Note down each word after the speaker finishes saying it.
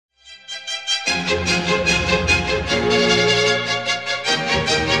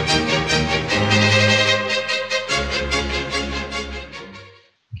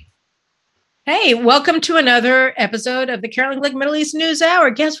Hey, welcome to another episode of the Carolyn Glick Mideast News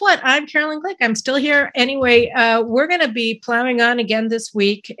Hour. Guess what? I'm Carolyn Glick. I'm still here. Anyway, we're going to be plowing on again this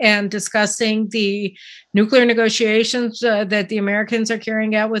week and discussing the nuclear negotiations that the Americans are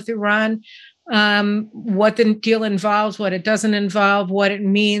carrying out with Iran, what the deal involves, what it doesn't involve, what it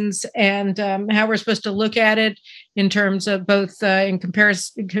means, and how we're supposed to look at it in terms of both in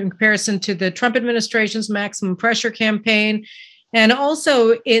comparison to the Trump administration's maximum pressure campaign, and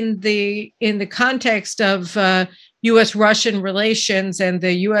also in the context of U.S.-Russian relations and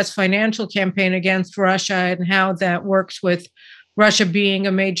the U.S. financial campaign against Russia and how that works with Russia being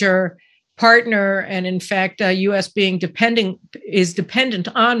a major partner, and in fact, U.S. being dependent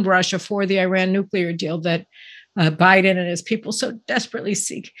on Russia for the Iran nuclear deal that Biden and his people so desperately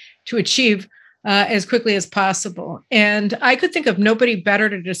seek to achieve as quickly as possible. And I could think of nobody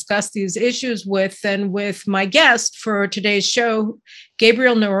better to discuss these issues with than with my guest for today's show.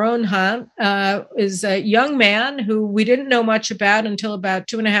 Gabriel Noronha is a young man who we didn't know much about until about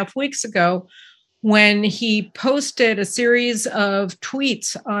 2.5 weeks ago, when he posted a series of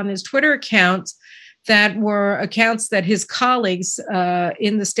tweets on his Twitter accounts that were accounts that his colleagues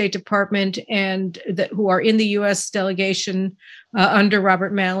in the State Department and who are in the U.S. delegation under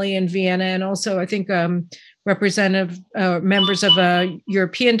Robert Malley in Vienna, and also I think representative members of a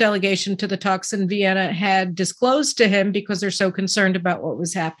European delegation to the talks in Vienna had disclosed to him because they're so concerned about what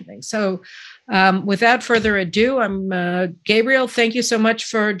was happening. So without further ado, Gabriel, thank you so much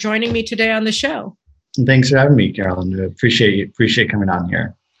for joining me today on the show. Thanks for having me, Carolyn. I appreciate coming on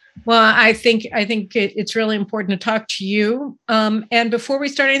here. Well, I think it's really important to talk to you. And before we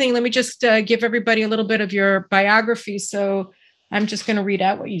start anything, let me just give everybody a little bit of your biography. So I'm just going to read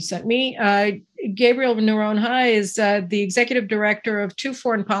out what you sent me. Gabriel Noronha is the executive director of 2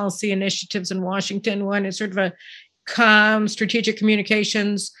 foreign policy initiatives in Washington. One is sort of a strategic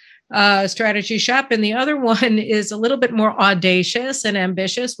communications strategy shop, and the other one is a little bit more audacious and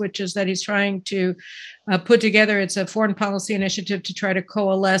ambitious, which is that he's trying to put together, it's a foreign policy initiative to try to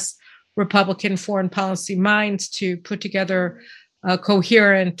coalesce Republican foreign policy minds to put together a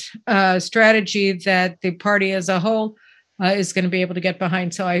coherent strategy that the party as a whole is going to be able to get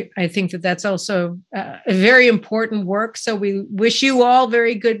behind. So I think that that's also a very important work. So we wish you all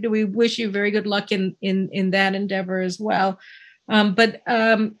very good luck in that endeavor as well. But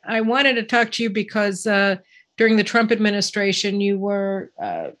I wanted to talk to you because during the Trump administration, you were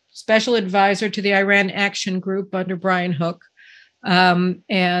special advisor to the Iran Action Group under Brian Hook.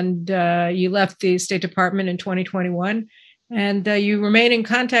 And you left the State Department in 2021. And you remain in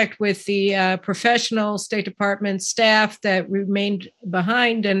contact with the professional State Department staff that remained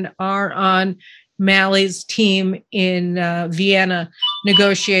behind and are on Malley's team in Vienna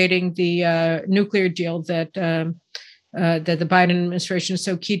negotiating the nuclear deal that the Biden administration is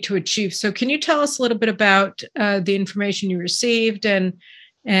so key to achieve. So can you tell us a little bit about the information you received and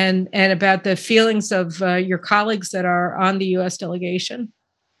about the feelings of your colleagues that are on the U.S. delegation?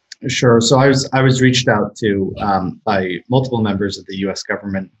 Sure. So I was reached out to by multiple members of the U.S.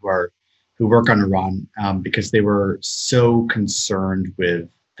 government who work on Iran because they were so concerned with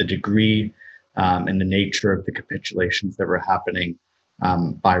the degree and the nature of the capitulations that were happening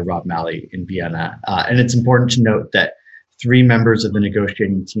by Rob Malley in Vienna. And it's important to note that 3 members of the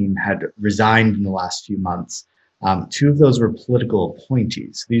negotiating team had resigned in the last few months. 2 of those were political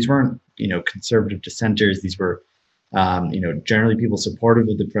appointees. These weren't, conservative dissenters. These were, generally people supportive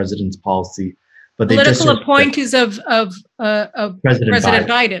of the president's policy, but they political appointees of President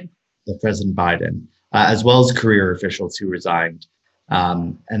Biden. The President Biden, as well as career officials who resigned.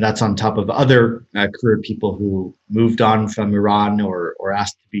 And that's on top of other career people who moved on from Iran or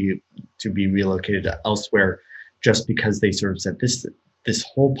asked to be relocated elsewhere, just because they sort of said this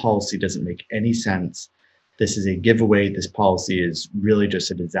whole policy doesn't make any sense. This is a giveaway. This policy is really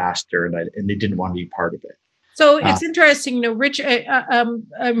just a disaster, and they didn't want to be part of it. So it's interesting, Rich.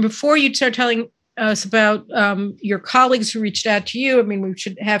 Before you start telling us about your colleagues who reached out to you, I mean, we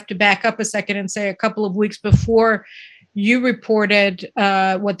should have to back up a second and say a couple of weeks before you reported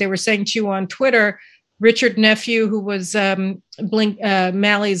what they were saying to you on Twitter, Richard Nephew, who was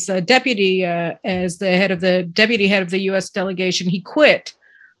Malley's deputy as the deputy head of the U.S. delegation, he quit,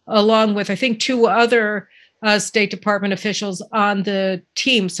 along with, I think, 2 other State Department officials on the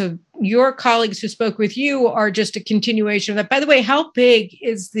team. So your colleagues who spoke with you are just a continuation of that. By the way, how big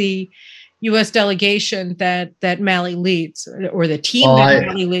is the U.S. delegation that Malley leads, or the team that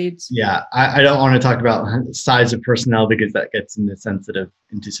Malley leads? Yeah, I don't want to talk about size of personnel because that gets into sort of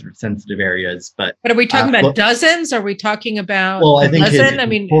sensitive areas. But are we talking about dozens? Are we talking about I think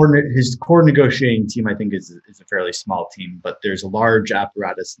his core negotiating team, I think, is a fairly small team. But there's a large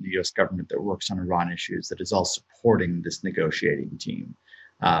apparatus in the U.S. government that works on Iran issues that is all supporting this negotiating team.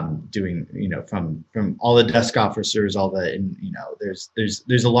 Doing, from all the desk officers,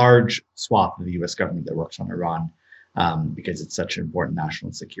 there's a large swath of the U.S. government that works on Iran because it's such an important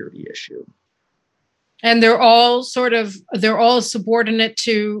national security issue. And they're all subordinate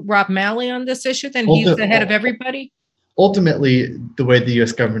to Rob Malley on this issue. Then he's the head of everybody. Ultimately, the way the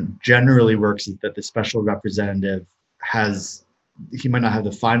U.S. government generally works is that the special representative he might not have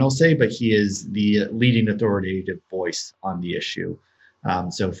the final say, but he is the leading authoritative voice on the issue.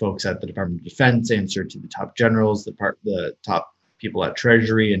 So folks at the Department of Defense answer to the top generals, the top people at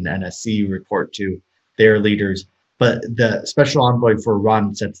Treasury and NSC report to their leaders. But the special envoy for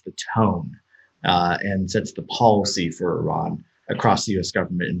Iran sets the tone and sets the policy for Iran across the U.S.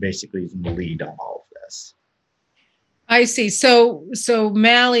 government, and basically is in the lead on all of this. I see. So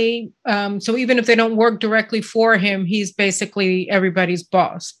Malley, so even if they don't work directly for him, he's basically everybody's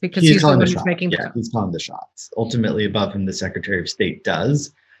boss because he's the one who's making he's calling the shots. Ultimately, above him, the Secretary of State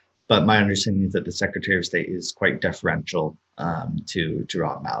does. But my understanding is that the Secretary of State is quite deferential to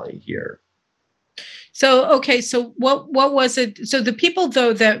Rob Malley here. So, okay, so what was it? So the people,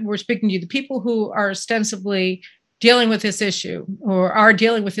 though, that were speaking to you, the people who are ostensibly dealing with this issue or are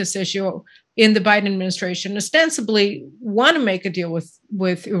dealing with this issue in the Biden administration, ostensibly want to make a deal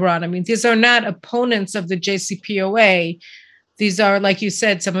with Iran. I mean, these are not opponents of the JCPOA. These are, like you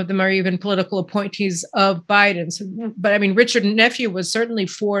said, some of them are even political appointees of Biden. So, but I mean, Richard Nephew was certainly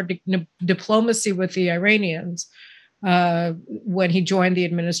for diplomacy with the Iranians when he joined the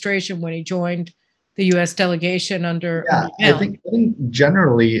administration, when he joined the U.S. delegation under. I think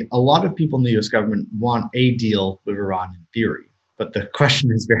generally a lot of people in the U.S. government want a deal with Iran in theory, but the question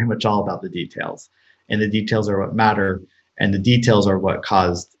is very much all about the details, and the details are what matter, and the details are what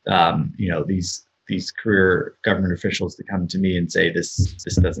caused these career government officials to come to me and say this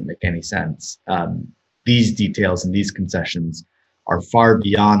doesn't make any sense. These details and these concessions are far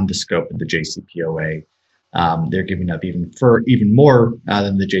beyond the scope of the JCPOA. They're giving up even more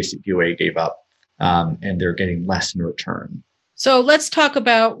than the JCPOA gave up. And they're getting less in return. So let's talk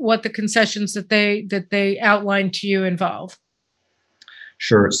about what the concessions that they outlined to you involve.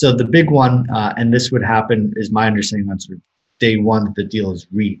 Sure. So the big one, and this would happen, is my understanding on sort of day one that the deal is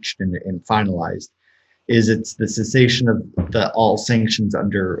reached and finalized, is it's the cessation of all sanctions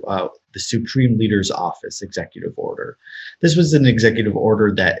under the Supreme Leader's Office executive order. This was an executive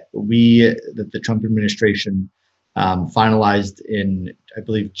order that the Trump administration finalized in, I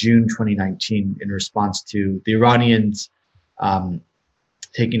believe, June 2019 in response to the Iranians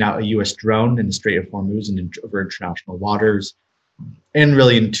taking out a U.S. drone in the Strait of Hormuz and over international waters, and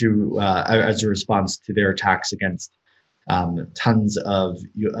really as a response to their attacks against tons of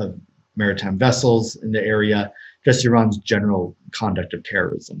maritime vessels in the area, just Iran's general conduct of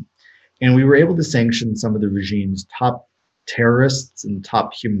terrorism. And we were able to sanction some of the regime's top terrorists and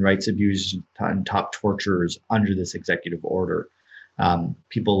top human rights abusers and top torturers under this executive order.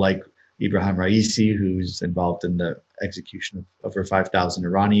 People like Ibrahim Raisi, who's involved in the execution of over 5,000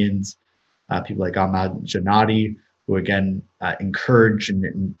 Iranians. People like Ahmad Janati, who again encouraged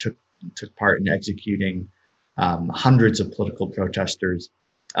and took part in executing hundreds of political protesters.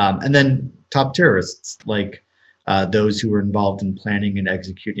 And then top terrorists like those who were involved in planning and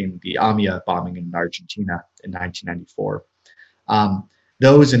executing the AMIA bombing in Argentina in 1994.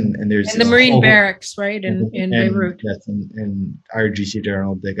 Those and there's the Marine barracks, right, in Beirut. Yes, and RGC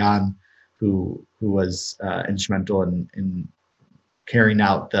General Degan, who was instrumental in carrying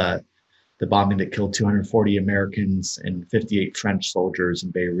out the bombing that killed 240 Americans and 58 French soldiers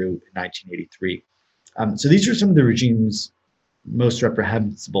in Beirut in 1983. So these are some of the regime's most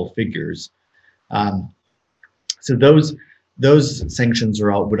reprehensible figures. So those sanctions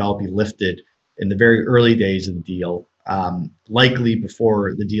would all be lifted in the very early days of the deal, likely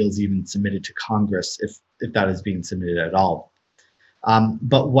before the deal is even submitted to Congress, if that is being submitted at all.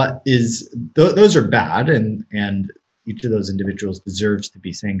 But those are bad, and each of those individuals deserves to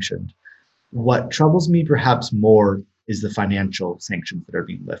be sanctioned. What troubles me perhaps more is the financial sanctions that are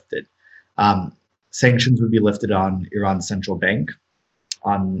being lifted. Sanctions would be lifted on Iran's central bank,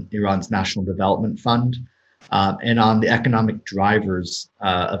 on Iran's National Development Fund, and on the economic drivers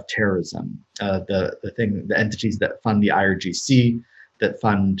of terrorism, the entities that fund the IRGC, that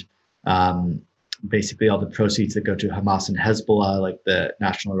fund basically all the proceeds that go to Hamas and Hezbollah, like the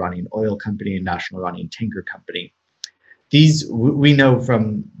National Iranian Oil Company and National Iranian Tanker Company. These we know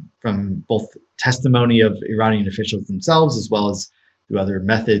from both testimony of Iranian officials themselves as well as through other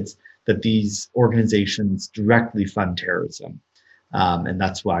methods that these organizations directly fund terrorism, and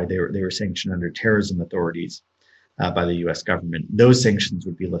that's why they were sanctioned under terrorism authorities by the U.S. government. Those sanctions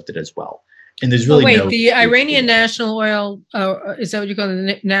would be lifted as well. And there's really the Iranian National Oil, is that what you call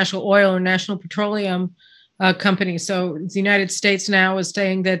the National Oil or National Petroleum company? So the United States now is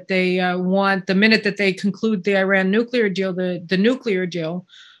saying that they want, the minute that they conclude the Iran nuclear deal, the nuclear deal,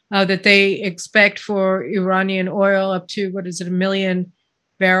 that they expect for Iranian oil up to, what is it, 1 million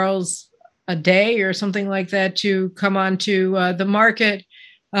barrels a day or something like that to come onto the market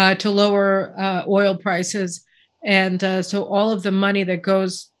to lower oil prices. And so all of the money that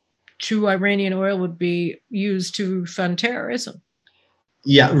goes to Iranian oil would be used to fund terrorism.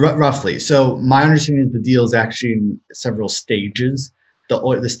 Yeah, roughly. So my understanding is the deal is actually in several stages.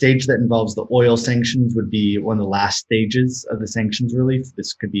 The stage that involves the oil sanctions would be one of the last stages of the sanctions relief.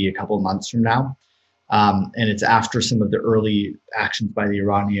 This could be a couple of months from now. And it's after some of the early actions by the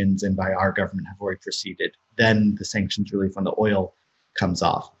Iranians and by our government have already proceeded. Then the sanctions relief on the oil comes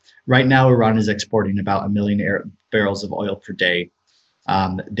off. Right now, Iran is exporting about 1 million barrels of oil per day.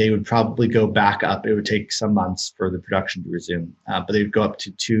 They would probably go back up. It would take some months for the production to resume, but they would go up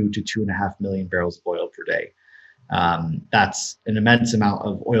to 2 to 2.5 million barrels of oil per day. That's an immense amount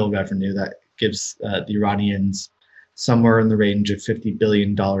of oil revenue that gives the Iranians somewhere in the range of $50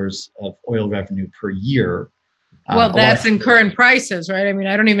 billion of oil revenue per year. Well, that's in current prices, right? I mean,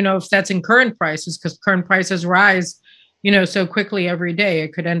 I don't even know if that's in current prices because current prices rise, so quickly every day.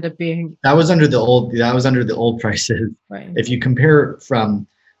 It could end up being that was under the old prices. Right. If you compare from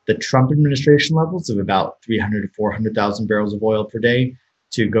the Trump administration levels of about 300 to 400,000 barrels of oil per day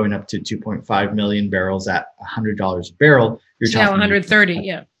to going up to 2.5 million barrels at $100 a barrel, you're talking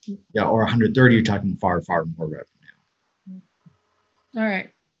 130, or 130. You're talking far more revenue. All right.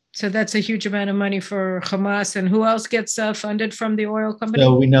 So that's a huge amount of money for Hamas. And who else gets funded from the oil company?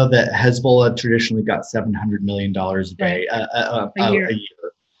 So we know that Hezbollah traditionally got $700 million a day, a year.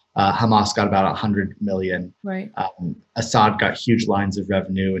 Hamas got about 100 million. Right. Assad got huge lines of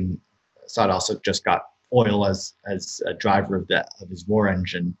revenue, and Assad also just got oil as a driver of his war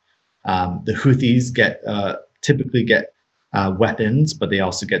engine. The Houthis typically get weapons, but they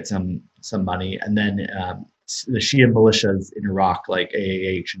also get some money, and then the Shia militias in Iraq, like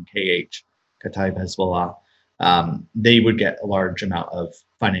AAH and KH, Kataib Hezbollah, they would get a large amount of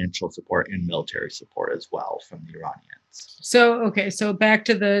financial support and military support as well from the Iranians. So back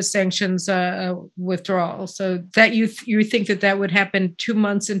to the sanctions withdrawal. So that you think that would happen 2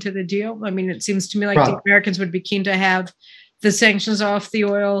 months into the deal? I mean, it seems to me like the Americans would be keen to have the sanctions off the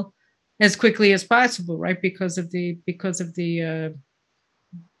oil as quickly as possible, right? Because of the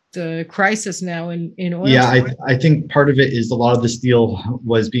crisis now in oil. Yeah, I think part of it is a lot of this deal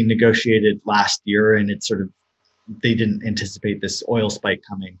was being negotiated last year, and it's sort of, they didn't anticipate this oil spike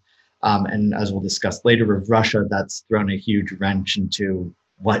coming. And as we'll discuss later with Russia, that's thrown a huge wrench into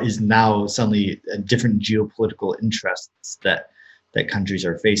what is now suddenly a different geopolitical interests that countries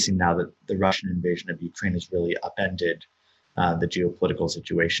are facing now that the Russian invasion of Ukraine has really upended the geopolitical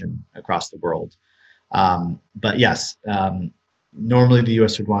situation across the world. But yes, normally the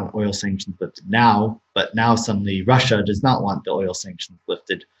U.S. would want oil sanctions lifted now, but now suddenly Russia does not want the oil sanctions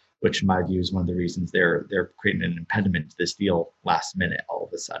lifted, which in my view is one of the reasons they're creating an impediment to this deal last minute all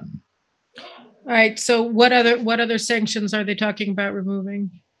of a sudden. All right. So what other sanctions are they talking about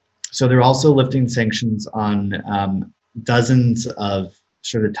removing? So they're also lifting sanctions on dozens of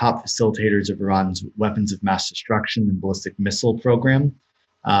sort of the top facilitators of Iran's weapons of mass destruction and ballistic missile program.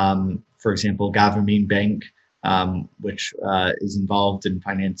 For example, Gavamine Bank, which is involved in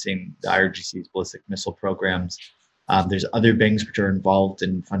financing the IRGC's ballistic missile programs. There's other banks which are involved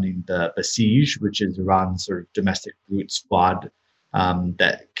in funding the Basij, which is Iran's sort of domestic root squad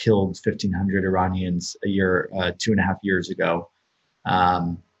that killed 1,500 Iranians a year, 2.5 years ago.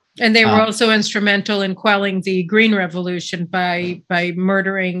 And they were also instrumental in quelling the Green Revolution by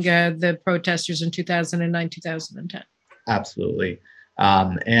murdering the protesters in 2009, 2010. Absolutely.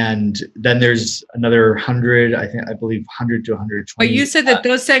 And then there's another 100, I believe 100 to 120. But you said that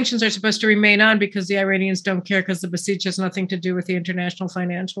those sanctions are supposed to remain on because the Iranians don't care because the Basij has nothing to do with the international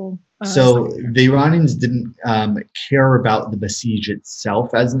financial. So the Iranians didn't care about the Basij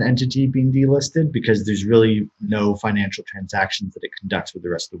itself as an entity being delisted because there's really no financial transactions that it conducts with the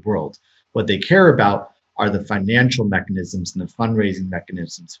rest of the world. What they care about are the financial mechanisms and the fundraising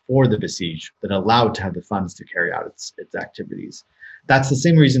mechanisms for the Basij that allow it to have the funds to carry out its activities. That's the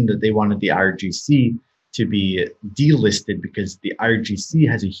same reason that they wanted the IRGC to be delisted, because the IRGC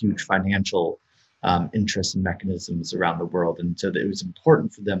has a huge financial interests and mechanisms around the world. And so it was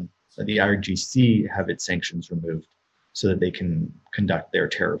important for them that the IRGC have its sanctions removed so that they can conduct their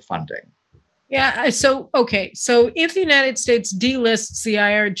terror funding. Yeah. So, okay. So if the United States delists the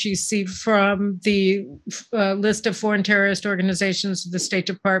IRGC from the list of foreign terrorist organizations the State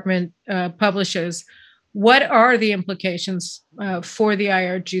Department publishes, what are the implications for the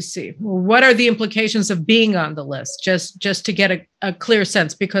IRGC? What are the implications of being on the list? Just to get a clear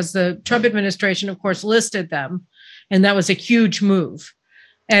sense, because the Trump administration, of course, listed them, and that was a huge move.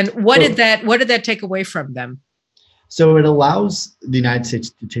 And what did that take away from them? So it allows the United States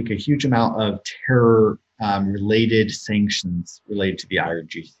to take a huge amount of terror related sanctions related to the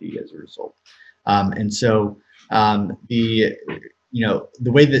IRGC as a result. And so the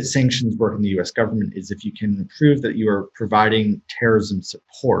way that sanctions work in the U.S. government is if you can prove that you are providing terrorism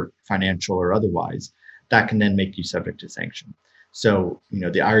support, financial or otherwise, that can then make you subject to sanction. So, the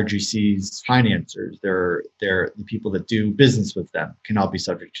IRGC's financiers, they're the people that do business with them, can all be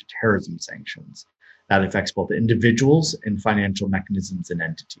subject to terrorism sanctions. That affects both individuals and financial mechanisms and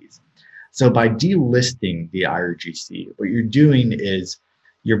entities. So by delisting the IRGC, what you're doing is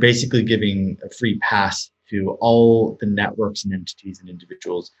you're basically giving a free pass to all the networks and entities and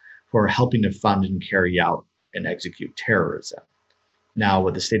individuals who are helping to fund and carry out and execute terrorism. Now,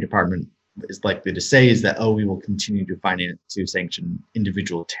 what the State Department is likely to say is that, we will continue to sanction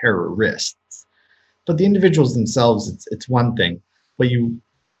individual terrorists. But the individuals themselves, it's one thing, but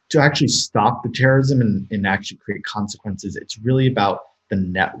to actually stop the terrorism and actually create consequences, it's really about the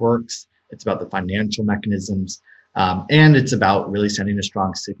networks, it's about the financial mechanisms, and it's about really sending a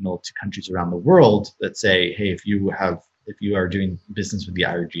strong signal to countries around the world that say, hey, if you are doing business with the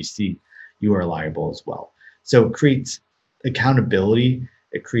IRGC, you are liable as well. So it creates accountability.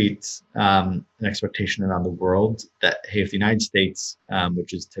 It creates an expectation around the world that, hey, if the United States,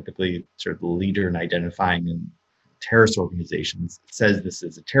 which is typically sort of the leader in identifying and terrorist organizations, says this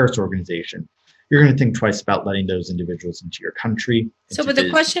is a terrorist organization, you're going to think twice about letting those individuals into your country. So, but the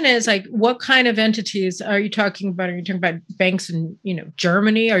question is, like, what kind of entities are you talking about? Are you talking about banks in,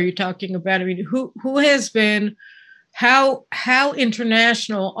 Germany? Are you talking about, who has been, how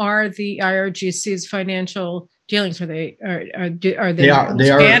international are the IRGC's financial dealings? Are they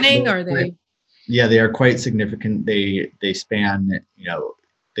spanning? Are they? Yeah, they are quite significant. They span,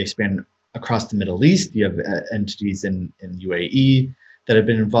 across the Middle East. You have entities in UAE that have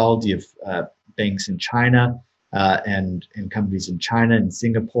been involved. You have banks in China and companies in China and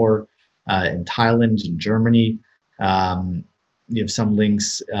Singapore, in Thailand and Germany. You have some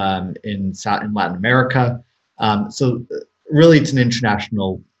links in Latin America. So really, it's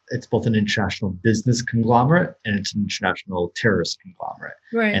both an international business conglomerate and it's an international terrorist conglomerate.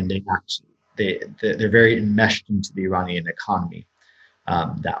 Right. And they're very enmeshed into the Iranian economy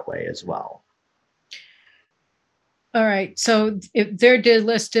that way as well. All right. So if they're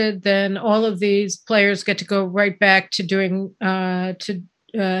delisted, then all of these players get to go right back to doing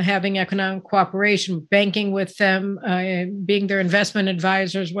having economic cooperation, banking with them, being their investment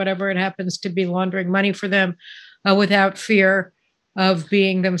advisors, whatever it happens to be, laundering money for them, without fear of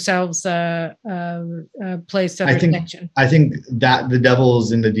being themselves placed under sanction. I think that the devil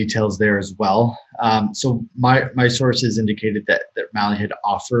is in the details there as well. So my sources indicated that Mali had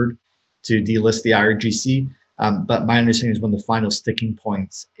offered to delist the IRGC. But my understanding is one of the final sticking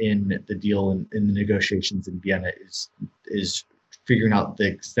points in the deal in the negotiations in Vienna is figuring out the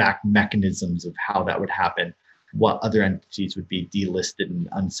exact mechanisms of how that would happen, what other entities would be delisted and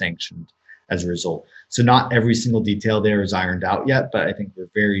unsanctioned as a result. So not every single detail there is ironed out yet, but I think we're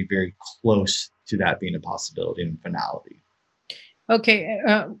very, very close to that being a possibility and finality. Okay.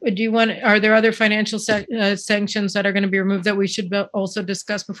 Are there other financial sanctions that are going to be removed that we should also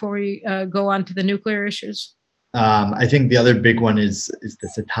discuss before we go on to the nuclear issues? I think the other big one is the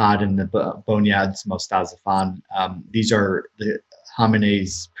Satad and the Bonyads Mostazafan. These are the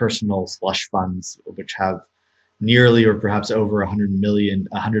Khamenei's personal slush funds, which have nearly or perhaps over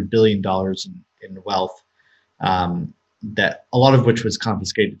 $100 billion in wealth, that a lot of which was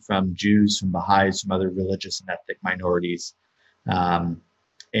confiscated from Jews, from Baha'is, from other religious and ethnic minorities.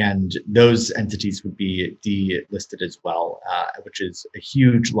 And those entities would be delisted as well, which is a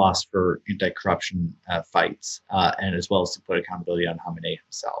huge loss for anti-corruption fights, and as well as to put accountability on Khamenei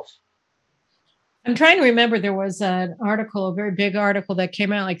himself. I'm trying to remember, there was an article, a very big article that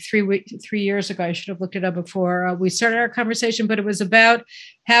came out like 3 years ago. I should have looked it up before we started our conversation, but it was about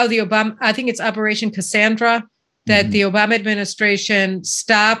how I think it's Operation Cassandra, that the Obama administration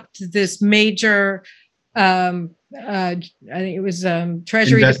stopped this major I think it was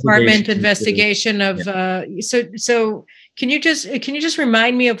Treasury Department investigation of. Yeah. So can you just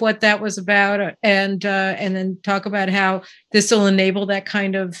remind me of what that was about, and then talk about how this will enable that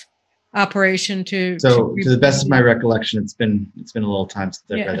kind of operation to. So, to the best of my recollection, it's been a little time since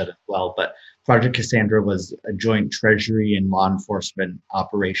I've read that as well. But Project Cassandra was a joint Treasury and law enforcement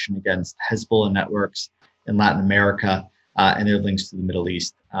operation against Hezbollah networks in Latin America and their links to the Middle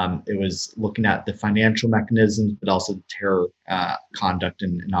East. It was looking at the financial mechanisms, but also the terror conduct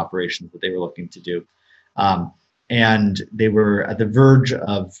and operations that they were looking to do. And they were at the verge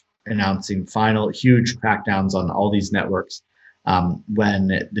of announcing final huge crackdowns on all these networks when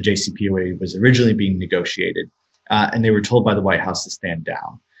the JCPOA was originally being negotiated. And they were told by the White House to stand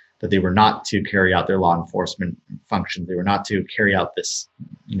down, that they were not to carry out their law enforcement functions. They were not to carry out this,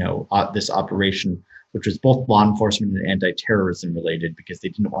 this operation, which was both law enforcement and anti-terrorism related, because they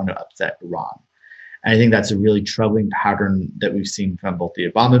didn't want to upset Iran. And I think that's a really troubling pattern that we've seen from both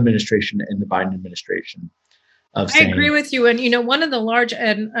the Obama administration and the Biden administration. I agree with you. And, one of the large,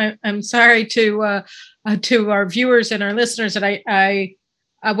 and I'm sorry to our viewers and our listeners that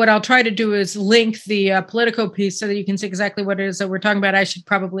what I'll try to do is link the Politico piece so that you can see exactly what it is that we're talking about. I should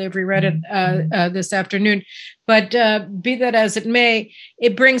probably have reread it this afternoon. But be that as it may,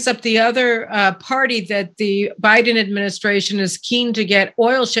 it brings up the other party that the Biden administration is keen to get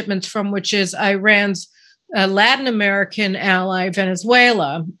oil shipments from, which is Iran's Latin American ally,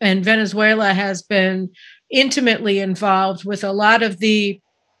 Venezuela. And Venezuela has been intimately involved with a lot of the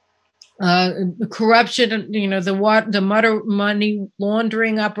corruption, the money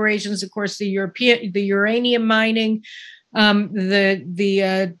laundering operations, of course, the uranium mining,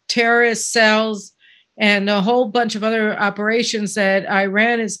 the terrorist cells, and a whole bunch of other operations that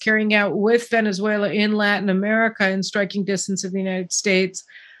Iran is carrying out with Venezuela in Latin America in striking distance of the United States.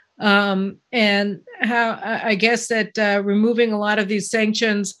 And how I guess that removing a lot of these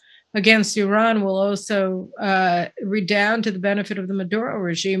sanctions against Iran will also redound to the benefit of the Maduro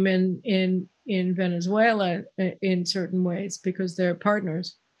regime in Venezuela in certain ways, because they're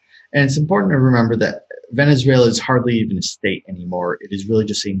partners. And it's important to remember that Venezuela is hardly even a state anymore. It is really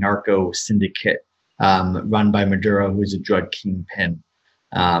just a narco syndicate run by Maduro, who is a drug kingpin.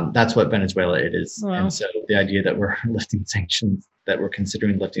 That's what Venezuela it is. Wow. And so the idea that we're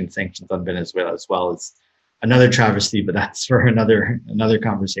considering lifting sanctions on Venezuela as well is another travesty, but that's for another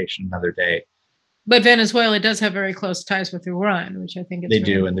conversation, another day. But Venezuela does have very close ties with Iran, which I think they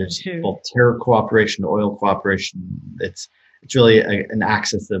do, and there's both terror cooperation, oil cooperation. It's really an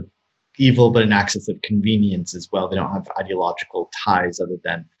axis of evil, but an axis of convenience as well. They don't have ideological ties other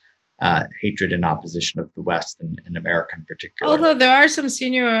than hatred and opposition of the West and America in particular. Although there are some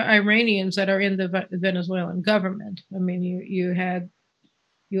senior Iranians that are in the Venezuelan government. I mean,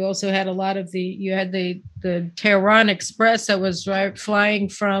 you also had a lot of the Tehran Express that was flying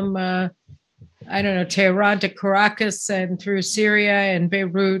from Tehran to Caracas and through Syria and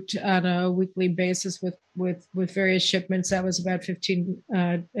Beirut on a weekly basis with various shipments. That was about 15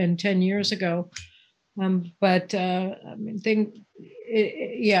 and 10 years ago.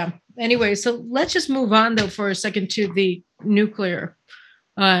 Anyway, so let's just move on though for a second to the nuclear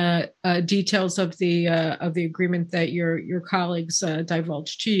details of the agreement that your colleagues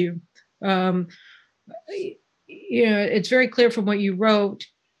divulged to you. It's very clear from what you wrote,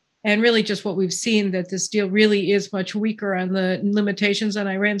 and really just what we've seen, that this deal really is much weaker on the limitations on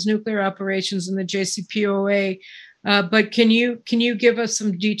Iran's nuclear operations in the JCPOA. But can you give us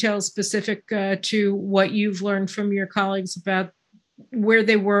some details specific to what you've learned from your colleagues about where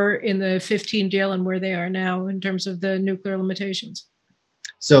they were in the 15 deal and where they are now in terms of the nuclear limitations?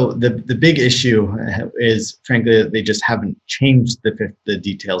 So the big issue is, frankly, that they just haven't changed the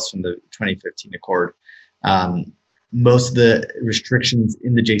details from the 2015 accord. Most of the restrictions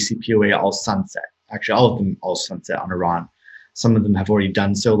in the JCPOA all sunset. Actually, all of them all sunset on Iran. Some of them have already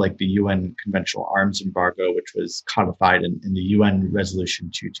done so, like the UN conventional arms embargo, which was codified in the UN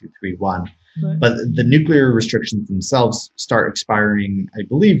resolution 2231. Right. But the nuclear restrictions themselves start expiring, I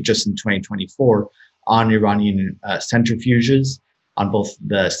believe, just in 2024 on Iranian centrifuges, on both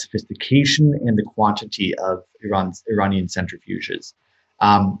the sophistication and the quantity of Iranian centrifuges.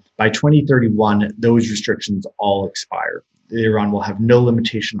 By 2031, those restrictions all expire. Iran will have no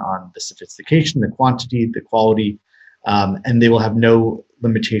limitation on the sophistication, the quantity, the quality, and they will have no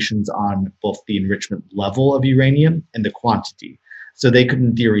limitations on both the enrichment level of uranium and the quantity. So they could,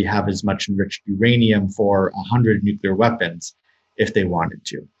 in theory, have as much enriched uranium for 100 nuclear weapons if they wanted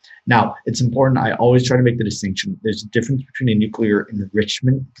to. Now, it's important, I always try to make the distinction. There's a difference between a nuclear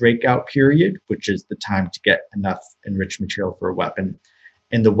enrichment breakout period, which is the time to get enough enriched material for a weapon,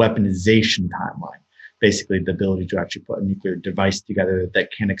 and the weaponization timeline. basically the ability to actually put a nuclear device together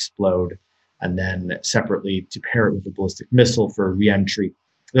that can explode, and then separately to pair it with a ballistic missile for reentry.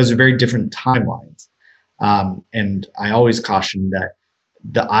 Those are very different timelines. And I always caution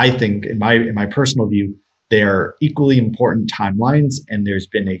that I think in my personal view, they are equally important timelines, and there's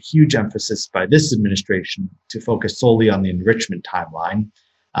been a huge emphasis by this administration to focus solely on the enrichment timeline.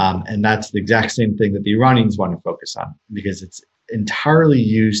 And that's the exact same thing that the Iranians want to focus on, because it's entirely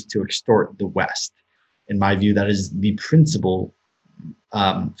used to extort the West. In my view, that is the principal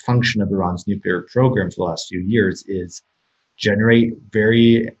function of Iran's nuclear program for the last few years, is generate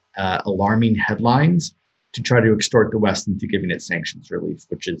very alarming headlines to try to extort the West into giving it sanctions relief,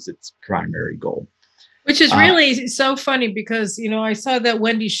 which is its primary goal. Which is really so funny because, I saw that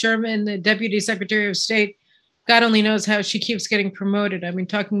Wendy Sherman, the Deputy Secretary of State, God only knows how she keeps getting promoted. I mean,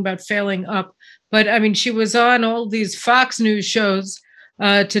 talking about failing up. But I mean, she was on all these Fox News shows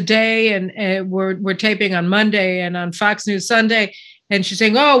today, and we're taping on Monday, and on Fox News Sunday. And she's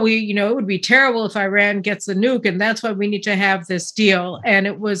saying, it would be terrible if Iran gets the nuke, and that's why we need to have this deal. And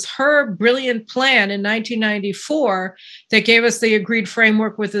it was her brilliant plan in 1994 that gave us the agreed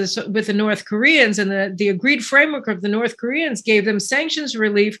framework with the North Koreans. And the agreed framework of the North Koreans gave them sanctions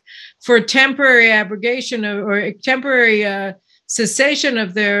relief for temporary abrogation or temporary cessation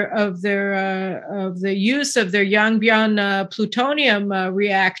of the use of their Yongbyon plutonium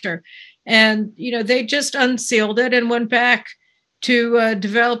reactor. And they just unsealed it and went back to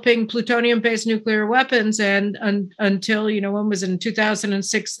developing plutonium-based nuclear weapons, and until when was it, in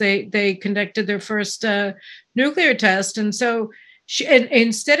 2006 they conducted their first nuclear test. And so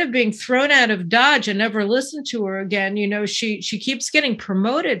instead of being thrown out of Dodge and never listened to her again, she keeps getting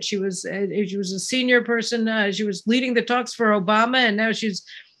promoted. She was a senior person. She was leading the talks for Obama, and now she's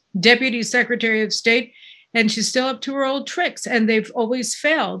Deputy Secretary of State. And she's still up to her old tricks, and they've always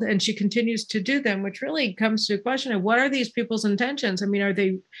failed, and she continues to do them, which really comes to a question of what are these people's intentions? I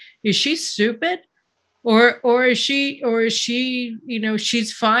mean, is she stupid, or is she,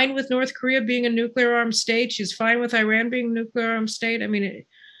 she's fine with North Korea being a nuclear armed state? She's fine with Iran being a nuclear armed state? I mean,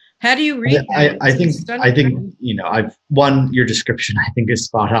 how do you read that? I think your description I think is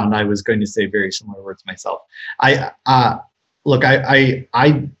spot on. I was going to say very similar words myself. Look, I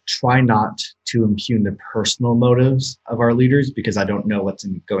try not to impugn the personal motives of our leaders, because I don't know what's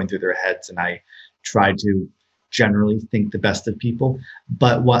going through their heads, and I try to generally think the best of people.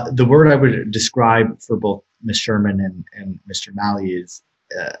 But what the word I would describe for both Ms. Sherman and Mr. Malley is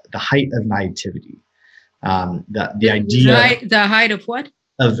the height of naivety. The idea the height of what?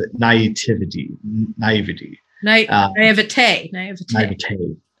 Of naivety. Naivete.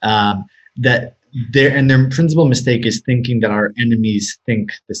 That their principal mistake is thinking that our enemies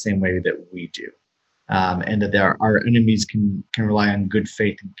think the same way that we do, and that our enemies can rely on good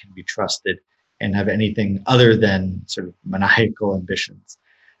faith and can be trusted and have anything other than sort of maniacal ambitions.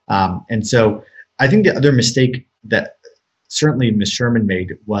 And so I think the other mistake that certainly Ms. Sherman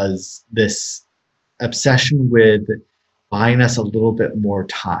made was this obsession with buying us a little bit more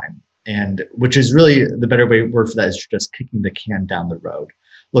time, and which is really the better word for that is just kicking the can down the road.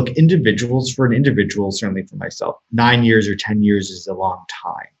 Look, for an individual, certainly for myself, 9 years or 10 years is a long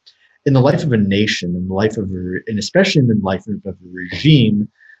time. In the life of a nation, and especially in the life of a regime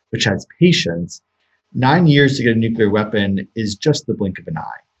which has patience, 9 years to get a nuclear weapon is just the blink of an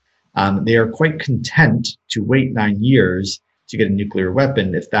eye. They are quite content to wait 9 years to get a nuclear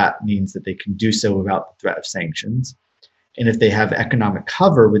weapon if that means that they can do so without the threat of sanctions. And if they have economic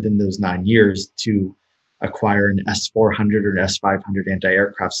cover within those 9 years to acquire an S-400 or an S-500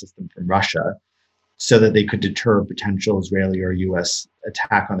 anti-aircraft system from Russia so that they could deter a potential Israeli or US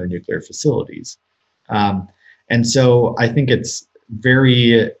attack on their nuclear facilities. And so I think it's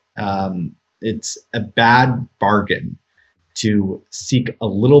it's a bad bargain to seek a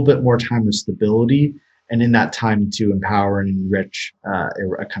little bit more time of stability, and in that time to empower and enrich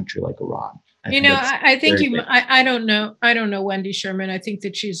a country like Iran. I think I don't know Wendy Sherman. I think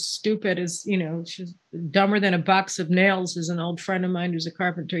that she's stupid she's dumber than a box of nails, as an old friend of mine who's a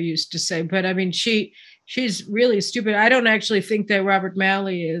carpenter used to say. But I mean, she's really stupid. I don't actually think that Robert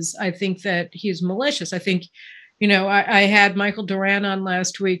Malley is. I think that he's malicious. I think, I had Michael Duran on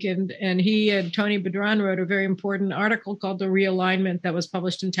last week, and he and Tony Bedran wrote a very important article called The Realignment that was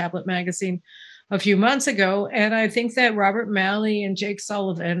published in Tablet Magazine a few months ago. And I think that Robert Malley and Jake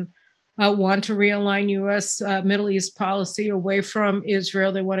Sullivan want to realign U.S. Middle East policy away from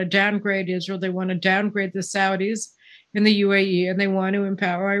Israel. They want to downgrade Israel. They want to downgrade the Saudis in the UAE, and they want to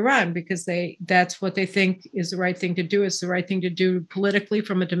empower Iran because that's what they think is the right thing to do. It's the right thing to do politically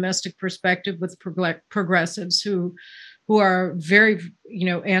from a domestic perspective with progressives who who are very,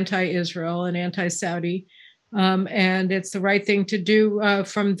 anti-Israel and anti-Saudi. And it's the right thing to do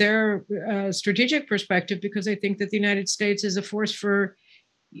from their strategic perspective, because I think that the United States is a force for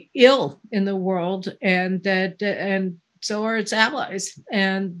ill in the world, and so are its allies,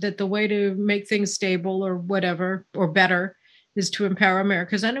 and that the way to make things stable or whatever or better is to empower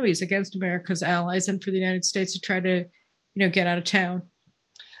America's enemies against America's allies, and for the United States to try to, get out of town.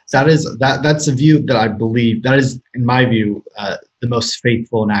 That's a view that I believe, that is, in my view, the most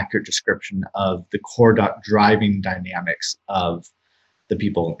faithful and accurate description of the core driving dynamics of the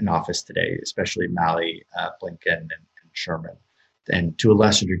people in office today, especially Malley, Blinken, and Sherman, and to a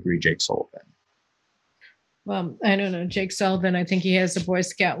lesser degree, Jake Sullivan. Well, I don't know. Jake Sullivan, I think he has a Boy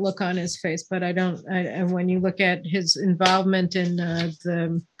Scout look on his face, but when you look at his involvement in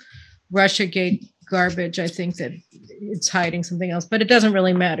the Russiagate garbage, I think that it's hiding something else, but it doesn't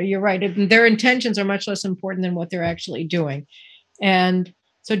really matter. You're right. Their intentions are much less important than what they're actually doing. And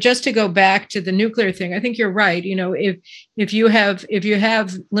so just to go back to the nuclear thing, I think you're right. If you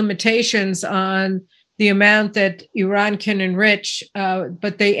have limitations on the amount that Iran can enrich,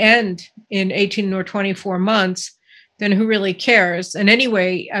 but they end in 18 or 24 months, then who really cares? And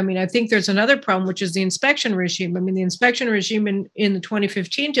anyway, I think there's another problem, which is the inspection regime. The inspection regime in the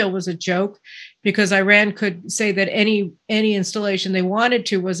 2015 deal was a joke, because Iran could say that any installation they wanted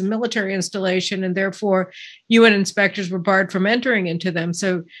to was a military installation, and therefore UN inspectors were barred from entering into them.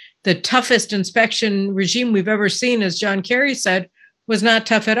 So the toughest inspection regime we've ever seen, as John Kerry said, was not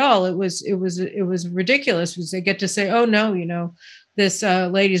tough at all. It was ridiculous, because they get to say, oh no, this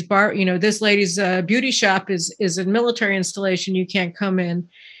lady's bar, this lady's beauty shop is a military installation. You can't come in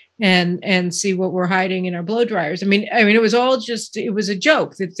and see what we're hiding in our blow dryers. It was all it was a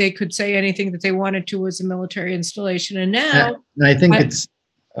joke that they could say anything that they wanted to was a military installation. And now, and I think it's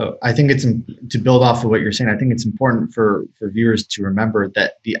to build off of what you're saying. I think it's important for viewers to remember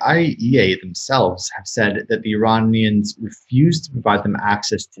that the IAEA themselves have said that the Iranians refused to provide them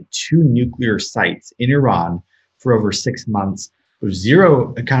access to 2 nuclear sites in Iran for over 6 months, with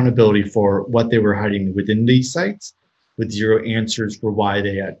zero accountability for what they were hiding within these sites, with zero answers for why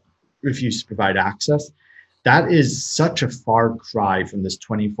they had refused to provide access. That is such a far cry from this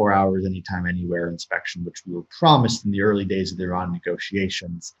 24 hours, anytime, anywhere inspection, which we were promised in the early days of the Iran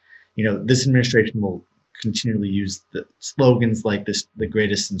negotiations. This administration will continually use the slogans like this, the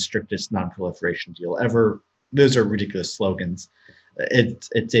greatest and strictest non-proliferation deal ever. Those are ridiculous slogans.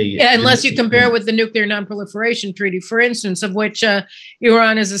 Unless you compare with the Nuclear Non-Proliferation Treaty, for instance, of which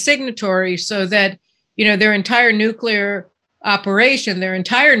Iran is a signatory, so that their entire nuclear operation, their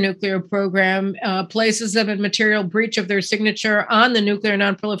entire nuclear program places them in material breach of their signature on the Nuclear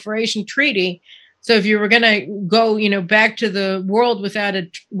Non-Proliferation Treaty. So if you were going to go, back to the world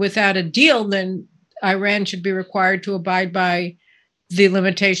without a deal, then Iran should be required to abide by the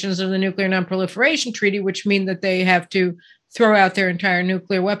limitations of the Nuclear Non-Proliferation Treaty, which mean that they have to throw out their entire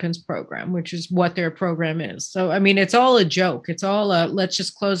nuclear weapons program, which is what their program is. So, it's all a joke. It's all let's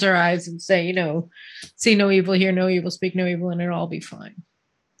just close our eyes and say, see no evil, hear no evil, speak no evil, and it'll all be fine.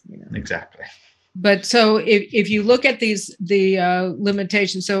 Exactly. But so if you look at the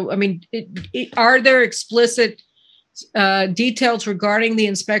limitations, so, are there explicit details regarding the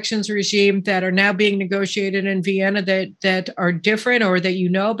inspections regime that are now being negotiated in Vienna that are different, or that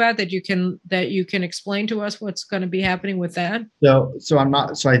about, that you can explain to us what's going to be happening with that?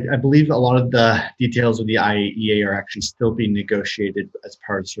 I believe a lot of the details of the IAEA are actually still being negotiated as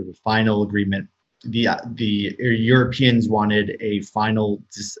part of sort of the final agreement. The Europeans wanted a final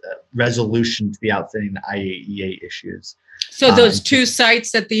resolution to the outstanding IAEA issues. So those 2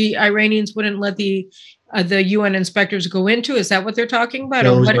 sites that the Iranians wouldn't let the UN inspectors go into, is that what they're talking about?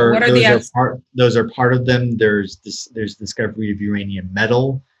 Those are part of them. There's discovery of uranium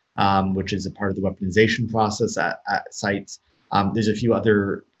metal, which is a part of the weaponization process at sites. There's a few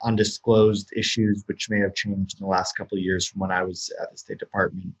other undisclosed issues which may have changed in the last couple of years from when I was at the State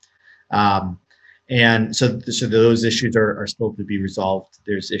Department. And so those issues are still to be resolved.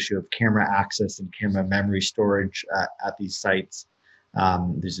 There's issue of camera access and camera memory storage at these sites.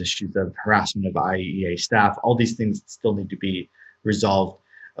 There's issues of harassment of IAEA staff. All these things still need to be resolved.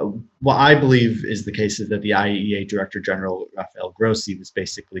 What I believe is the case is that the IAEA Director General, Rafael Grossi, was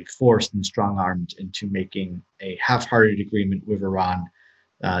basically forced and strong-armed into making a half-hearted agreement with Iran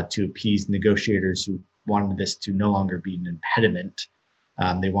to appease negotiators who wanted this to no longer be an impediment.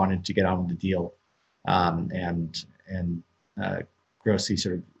 They wanted to get on with the deal. And Grossi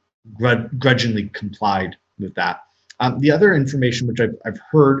sort of grudgingly complied with that. The other information which I've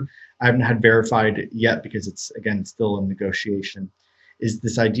heard, I haven't had verified yet because it's, again, still in negotiation, is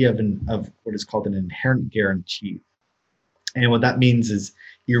this idea of what is called an inherent guarantee. And what that means is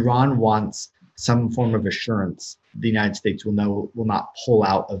Iran wants some form of assurance the United States will not pull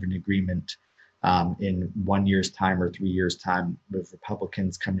out of an agreement in 1 year's time or 3 years' time with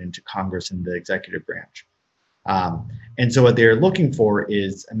Republicans coming into Congress and the executive branch. And so what they're looking for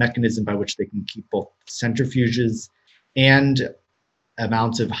is a mechanism by which they can keep both centrifuges and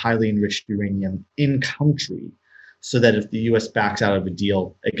amounts of highly enriched uranium in country, so that if the US backs out of a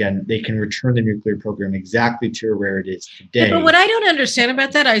deal, again, they can return the nuclear program exactly to where it is today. Yeah, but what I don't understand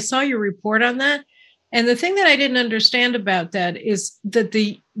about that, I saw your report on that. And the thing that I didn't understand about that is that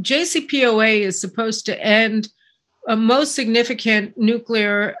the JCPOA is supposed to end most significant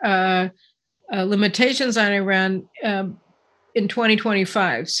nuclear limitations on Iran in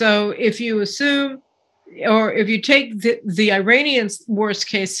 2025. So if you assume, or if you take the Iranians' worst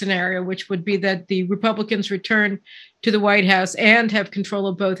case scenario, which would be that the Republicans return to the White House and have control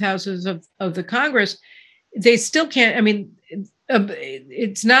of both houses of the Congress, they still can't. I mean,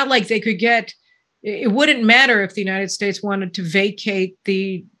 it's not like they could get. It wouldn't matter if the United States wanted to vacate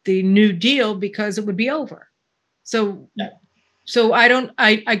the New Deal because it would be over. So, so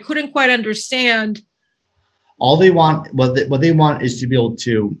I couldn't quite understand. All they want, what they want is to be able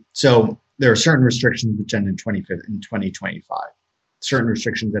to. So there are certain restrictions which end in 2025. Certain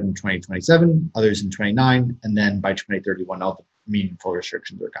restrictions end in 2027, others in 29, and then by 2031, all the meaningful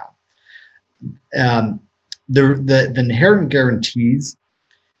restrictions are gone. The inherent guarantees,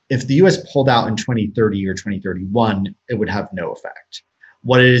 if the US pulled out in 2030 or 2031, it would have no effect.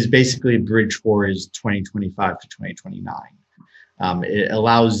 What it is basically a bridge for is 2025 to 2029. It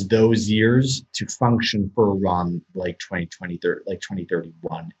allows those years to function for Iran like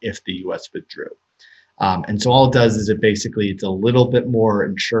 2031 if the US withdrew. And so all it does is it's a little bit more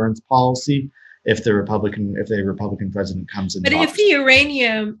insurance policy if the Republican president comes in. But if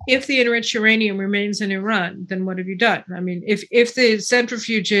the enriched uranium remains in Iran, then what have you done? I mean, if the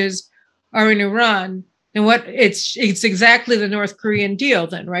centrifuges are in Iran, then what? It's exactly the North Korean deal,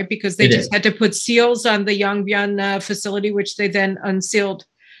 then, right? Because they just had to put seals on the Yongbyon facility, which they then unsealed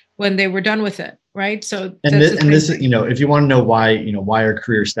when they were done with it, right? So this, if you want to know why are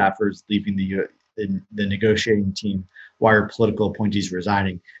career staffers leaving the negotiating team, why are political appointees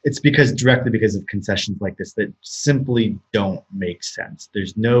resigning? It's directly because of concessions like this that simply don't make sense.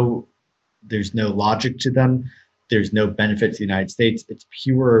 There's no logic to them. There's no benefit to the United States. It's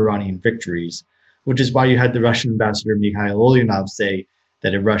pure Iranian victories, which is why you had the Russian ambassador Mikhail Ulyanov say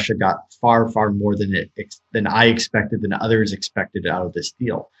that Russia got far, far more than I expected, than others expected out of this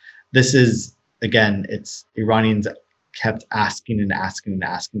deal. This is, again, it's Iranians kept asking and asking and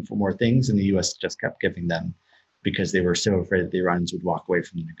asking for more things, and the US just kept giving them because they were so afraid that the Iranians would walk away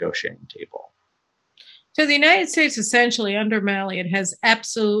from the negotiating table. So the United States essentially, under Mali, it has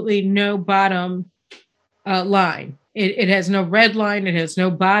absolutely no bottom line. It has no red line. It has no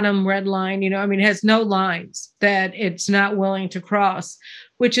bottom red line. It has no lines that it's not willing to cross,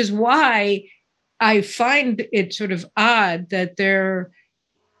 which is why I find it sort of odd that they're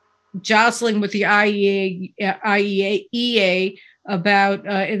jostling with the IAEA about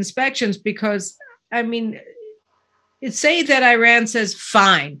inspections, because, say that Iran says,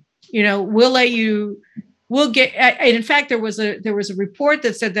 fine, we'll let you, we'll get, and in fact, there was a report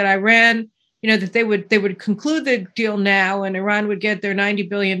that said that Iran, that they would conclude the deal now, and Iran would get their $90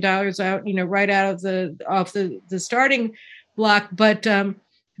 billion out, right out of the starting block, but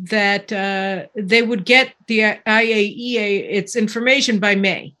that they would get the IAEA its information by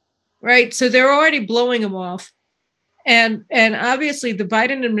May, right? So they're already blowing them off. And obviously the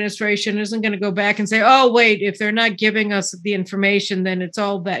Biden administration isn't going to go back and say, oh, wait, if they're not giving us the information, then it's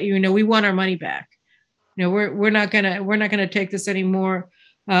all bad. We want our money back. We're not going to take this anymore.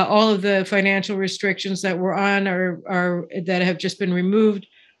 All of the financial restrictions that we're on are that have just been removed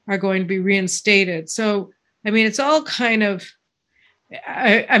are going to be reinstated. So, it's all kind of,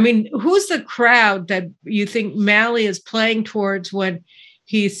 who's the crowd that you think Mali is playing towards when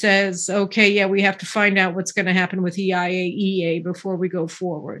he says, okay, yeah, we have to find out what's going to happen with the IAEA before we go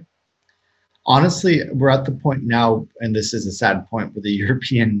forward? Honestly, we're at the point now, and this is a sad point, where the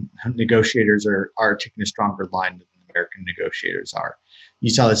European negotiators are taking a stronger line than the American negotiators are. You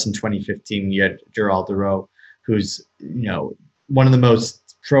saw this in 2015. You had Gerald Duro, who's one of the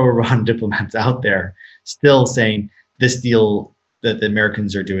most pro-Iran diplomats out there, still saying this deal that the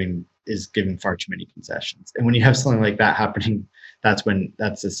Americans are doing is giving far too many concessions. And when you have something like that happening, that's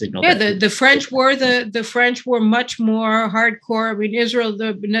a signal. Yeah, the French were much more hardcore. Israel,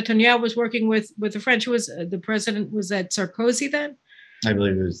 Netanyahu was working with the French. The president was that Sarkozy then? I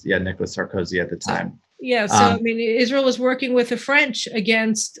believe it was Nicolas Sarkozy at the time. Yeah, so Israel was working with the French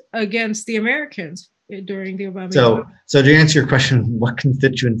against the Americans. during the Obama. So to answer your question, what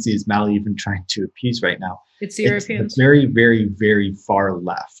constituency is Mali even trying to appease right now? It's the Europeans. Very, very, very far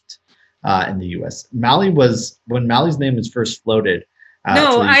left in the U.S. When Mali's name was first floated.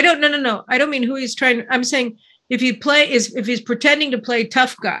 No, I don't. No. I don't mean who he's trying. I'm saying if he's pretending to play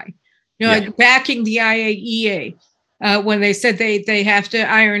tough guy, like backing the IAEA. When they said they have to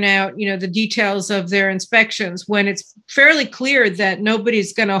iron out, the details of their inspections, when it's fairly clear that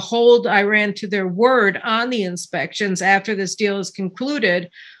nobody's going to hold Iran to their word on the inspections after this deal is concluded,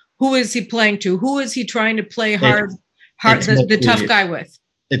 who is he playing to? Who is he trying to play the tough guy with?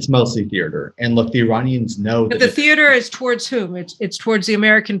 It's mostly theater. And look, the Iranians know that the theater is towards whom? It's towards the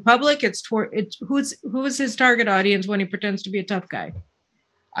American public. Who is his target audience when he pretends to be a tough guy?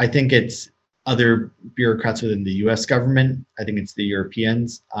 I think it's other bureaucrats within the U.S. government. I think it's the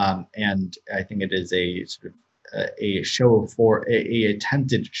Europeans, and I think it is a sort of a show for a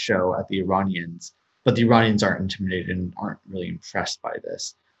attempted show at the Iranians. But the Iranians aren't intimidated and aren't really impressed by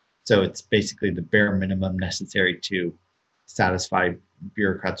this. So it's basically the bare minimum necessary to satisfy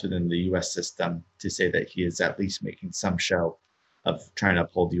bureaucrats within the U.S. system to say that he is at least making some show of trying to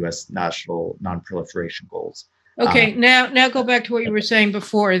uphold U.S. national non-proliferation goals. Okay, now go back to what you were saying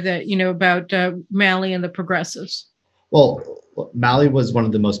before that, about Mali and the progressives. Well, Mali was one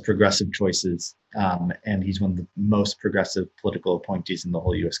of the most progressive choices, and he's one of the most progressive political appointees in the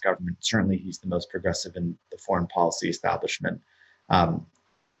whole U.S. government. Certainly, he's the most progressive in the foreign policy establishment.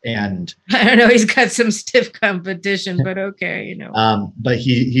 And I don't know, he's got some stiff competition, but okay, But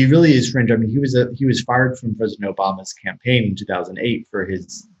he really is fringe. I mean, he was fired from President Obama's campaign in 2008 for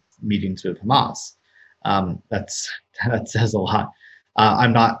his meetings with Hamas. That says a lot.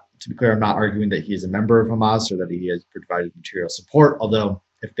 To be clear, I'm not arguing that he is a member of Hamas or that he has provided material support, although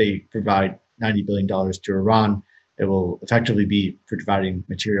if they provide $90 billion to Iran, it will effectively be providing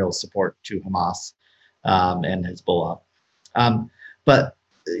material support to Hamas and Hezbollah. But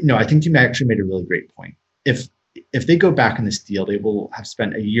I think you actually made a really great point. If they go back in this deal, they will have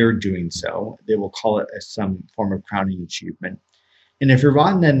spent a year doing so. They will call it some form of crowning achievement. And if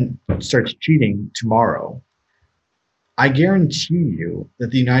Iran then starts cheating tomorrow, I guarantee you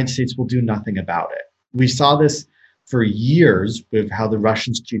that the United States will do nothing about it. We saw this for years with how the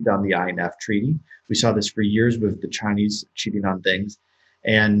Russians cheated on the INF treaty. We saw this for years with the Chinese cheating on things.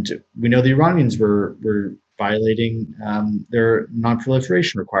 And we know the Iranians were violating their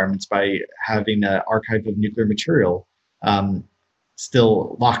non-proliferation requirements by having an archive of nuclear material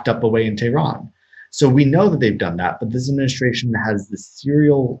still locked up away in Tehran. So we know that they've done that, but this administration has this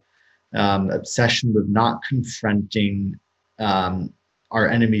serial obsession with not confronting our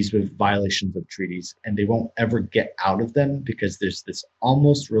enemies with violations of treaties, and they won't ever get out of them because there's this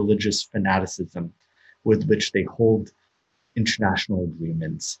almost religious fanaticism with which they hold international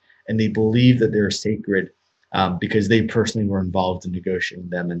agreements, and they believe that they're sacred because they personally were involved in negotiating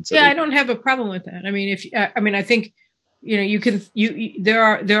them. And so I don't have a problem with that. I mean, I think there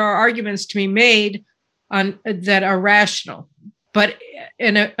are arguments to be made on that are rational, but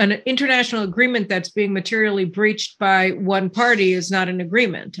an international agreement that's being materially breached by one party is not an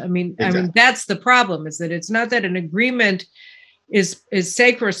agreement. Exactly. I mean that's the problem, is that it's not that an agreement is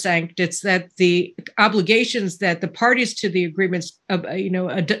sacrosanct. It's that the obligations that the parties to the agreements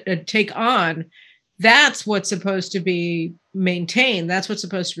take on, that's what's supposed to be maintained. That's what's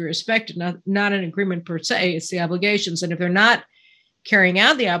supposed to be respected, not an agreement per se. It's the obligations. And if they're not carrying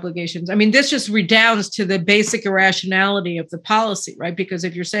out the obligations, this just redounds to the basic irrationality of the policy, right? Because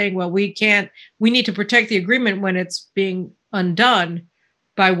if you're saying, well, we need to protect the agreement when it's being undone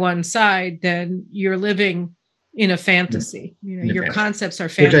by one side, then you're living in a fantasy. Your concepts are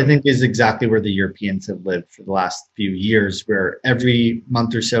fantasy. Which I think is exactly where the Europeans have lived for the last few years, where every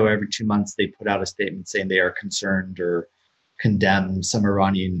month or so, every 2 months, they put out a statement saying they are concerned or condemn some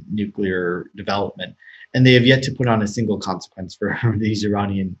Iranian nuclear development. And they have yet to put on a single consequence for these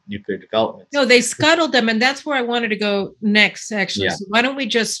Iranian nuclear developments. No, they scuttled them. And that's where I wanted to go next, actually. Yeah. So why don't we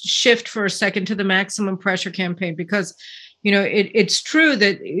just shift for a second to the maximum pressure campaign? Because, it's true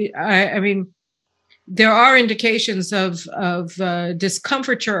that, there are indications of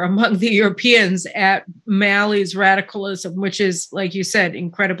discomfiture among the Europeans at Mali's radicalism, which is, like you said,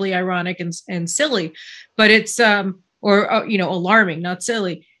 incredibly ironic and silly, but it's alarming, not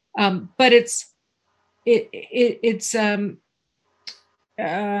silly. But it's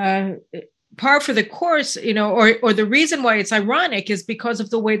par for the course, or the reason why it's ironic is because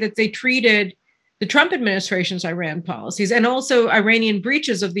of the way that they treated the Trump administration's Iran policies, and also Iranian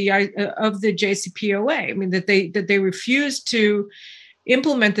breaches of the JCPOA. That they refused to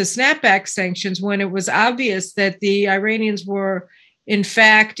implement the snapback sanctions when it was obvious that the Iranians were in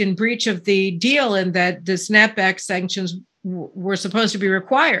fact in breach of the deal, and that the snapback sanctions were supposed to be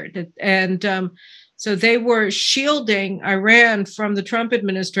required. And so they were shielding Iran from the Trump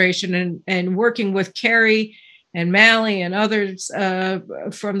administration and working with Kerry and Malley and others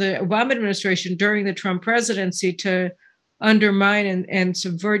from the Obama administration during the Trump presidency to undermine and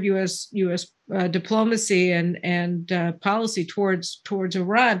subvert U.S. diplomacy and policy towards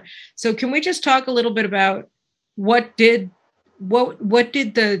Iran. So can we just talk a little bit about what did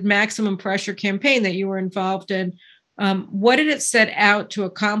the maximum pressure campaign that you were involved in? What did it set out to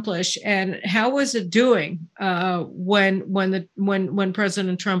accomplish, and how was it doing when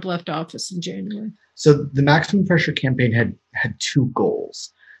President Trump left office in January? So the maximum pressure campaign had two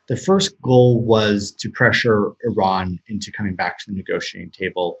goals. The first goal was to pressure Iran into coming back to the negotiating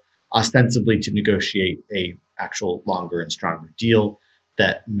table, ostensibly to negotiate a actual longer and stronger deal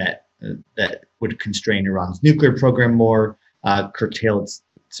that would constrain Iran's nuclear program more, curtail its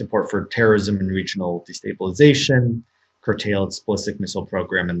support for terrorism and regional destabilization, curtail its ballistic missile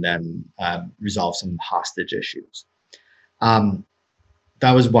program, and then resolve some hostage issues.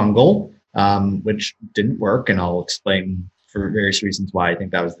 That was one goal, which didn't work, and I'll explain for various reasons why I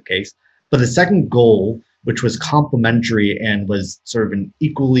think that was the case. But the second goal, which was complementary and was sort of an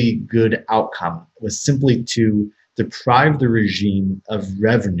equally good outcome, was simply to deprive the regime of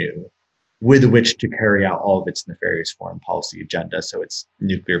revenue with which to carry out all of its nefarious foreign policy agenda. So its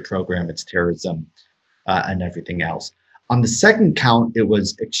nuclear program, its terrorism, and everything else. On the second count, it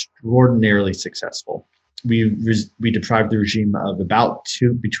was extraordinarily successful. We deprived the regime of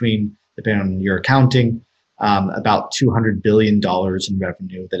between, depending on your accounting, about $200 billion in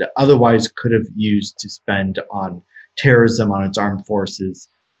revenue that it otherwise could have used to spend on terrorism, on its armed forces,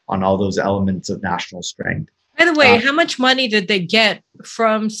 on all those elements of national strength. By the way, how much money did they get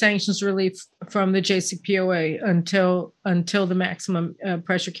from sanctions relief from the JCPOA until the maximum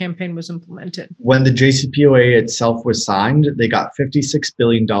pressure campaign was implemented? When the JCPOA itself was signed, they got $56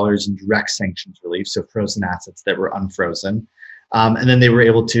 billion in direct sanctions relief, so frozen assets that were unfrozen. And then they were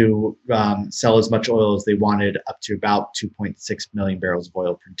able to sell as much oil as they wanted, up to about 2.6 million barrels of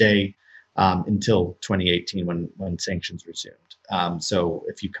oil per day until 2018 when sanctions resumed. So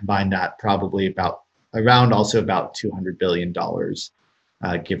if you combine that, probably around about $200 billion,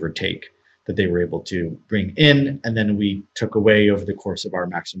 give or take, that they were able to bring in. And then we took away over the course of our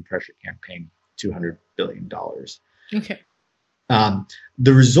maximum pressure campaign, $200 billion. Okay.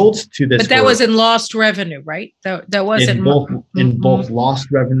 The results to this, but that was in lost revenue, right? That wasn't in both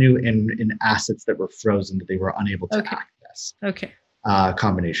lost revenue and in assets that were frozen that they were unable to access. Okay.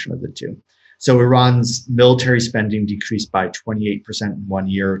 Combination of the two. So Iran's military spending decreased by 28% in 1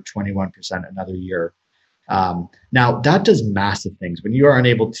 year, 21% another year. Now that does massive things. When you are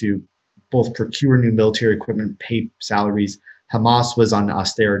unable to both procure new military equipment, pay salaries, Hamas was on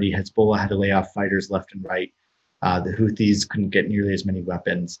austerity, Hezbollah had to lay off fighters left and right. The Houthis couldn't get nearly as many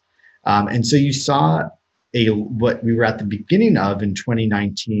weapons. And so you saw what we were at the beginning of in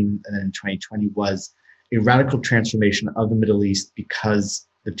 2019 and then in 2020 was a radical transformation of the Middle East because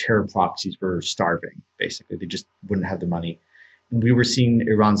the terror proxies were starving, basically. They just wouldn't have the money. And we were seeing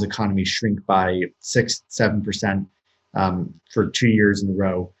Iran's economy shrink by 6-7% for 2 years in a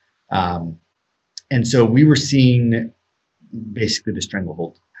row. And so we were seeing basically the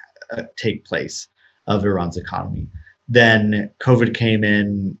stranglehold take place of Iran's economy. Then COVID came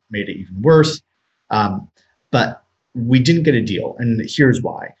in, made it even worse. But we didn't get a deal. And here's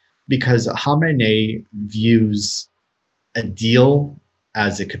why. Because Khamenei views a deal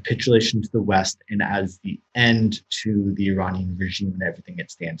as a capitulation to the West and as the end to the Iranian regime and everything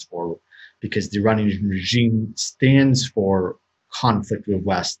it stands for. Because the Iranian regime stands for conflict with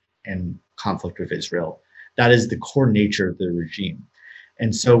West and conflict with Israel. That is the core nature of the regime.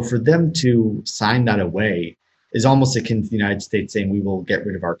 And so for them to sign that away is almost akin to the United States saying we will get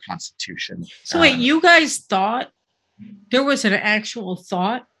rid of our constitution. So wait, you guys thought there was an actual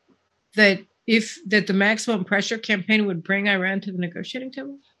thought that the maximum pressure campaign would bring Iran to the negotiating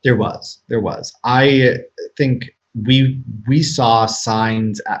table? There was. I think we saw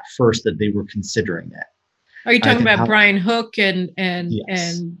signs at first that they were considering it. Are you talking about Brian Hook and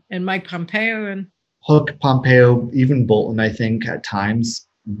Mike Pompeo and Hook, Pompeo, even Bolton? I think at times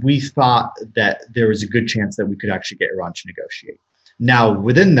we thought that there was a good chance that we could actually get Iran to negotiate. Now,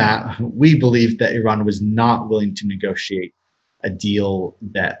 within that, we believed that Iran was not willing to negotiate a deal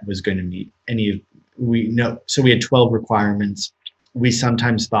that was going to meet any of so we had 12 requirements. We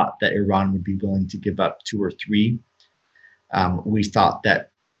sometimes thought that Iran would be willing to give up 2 or 3. We thought that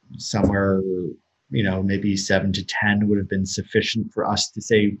somewhere, maybe 7 to 10 would have been sufficient for us to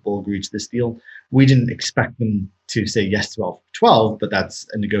say we'll agree to this deal. We didn't expect them to say yes to all 12, but that's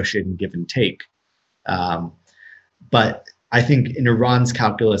a negotiating give and take. But I think in Iran's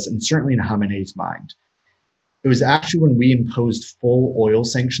calculus, and certainly in Khamenei's mind, it was actually when we imposed full oil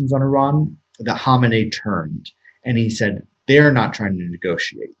sanctions on Iran that Khamenei turned and he said, they're not trying to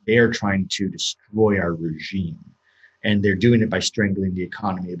negotiate. They are trying to destroy our regime. And they're doing it by strangling the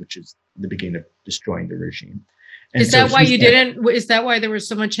economy, which is the beginning of destroying the regime. And is that why you didn't? Is that why there was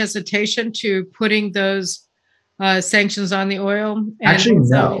so much hesitation to putting those sanctions on the oil? And actually,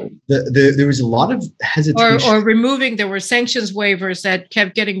 no. There was a lot of hesitation. Or removing. There were sanctions waivers that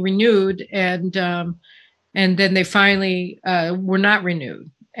kept getting renewed, and then they finally were not renewed.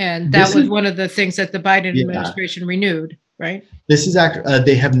 And that was one of the things that the Biden administration renewed, right? This is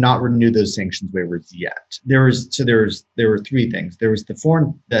they have not renewed those sanctions waivers yet. There were three things. There was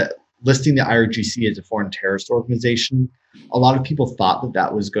the listing the IRGC as a foreign terrorist organization. A lot of people thought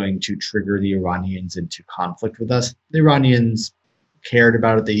that was going to trigger the Iranians into conflict with us. The Iranians cared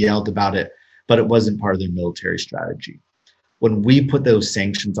about it, they yelled about it, but it wasn't part of their military strategy. When we put those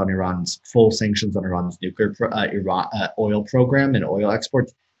sanctions on full sanctions on Iran's nuclear oil program and oil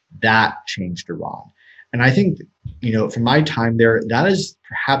exports, that changed Iran. And I think, from my time there, that is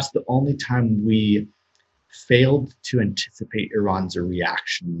perhaps the only time we failed to anticipate Iran's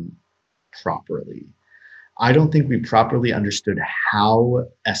reaction properly. I don't think we properly understood how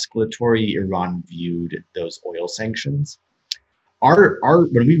escalatory Iran viewed those oil sanctions. When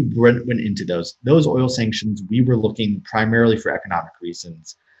we went into those oil sanctions, we were looking primarily for economic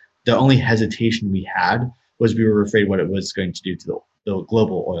reasons. The only hesitation we had was we were afraid what it was going to do to the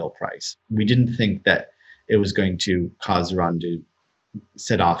global oil price. We didn't think that it was going to cause Iran to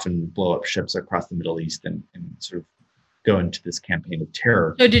set off and blow up ships across the Middle East and sort of go into this campaign of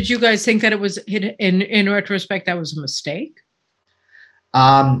terror. So did you guys think that it was, in retrospect, that was a mistake?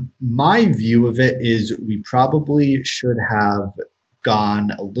 My view of it is we probably should have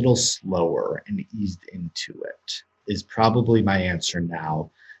gone a little slower and eased into it, is probably my answer now.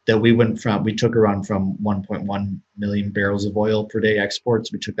 That we took Iran from 1.1 million barrels of oil per day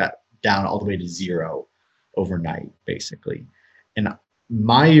exports. We took that down all the way to zero overnight, basically. And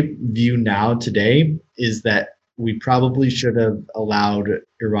my view now today is that we probably should have allowed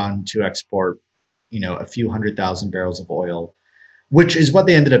Iran to export, a few 100,000 barrels of oil, which is what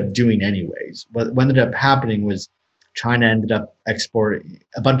they ended up doing anyways. What ended up happening was China ended up exporting.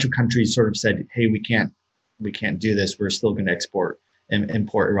 A bunch of countries sort of said, hey, we can't do this. We're still going to export and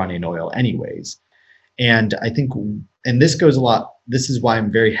import Iranian oil anyways. And I think, and this is why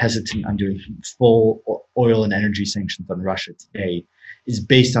I'm very hesitant on doing full oil and energy sanctions on Russia today, is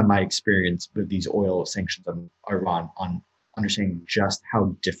based on my experience with these oil sanctions on Iran, on understanding just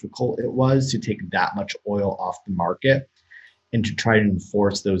how difficult it was to take that much oil off the market and to try to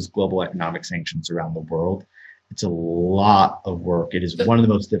enforce those global economic sanctions around the world. It's a lot of work. It is one of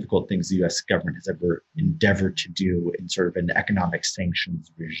the most difficult things the U.S. government has ever endeavored to do in sort of an economic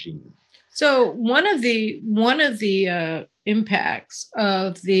sanctions regime. So one of the impacts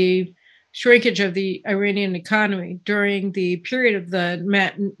of the shrinkage of the Iranian economy during the period of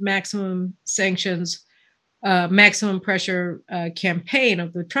the maximum sanctions, maximum pressure campaign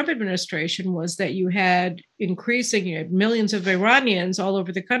of the Trump administration was that you had millions of Iranians all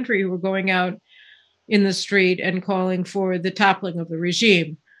over the country who were going out in the street and calling for the toppling of the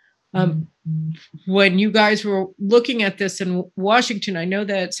regime. When you guys were looking at this in Washington, I know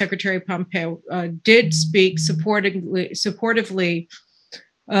that Secretary Pompeo did speak supportively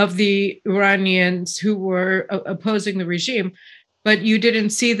of the Iranians who were opposing the regime, but you didn't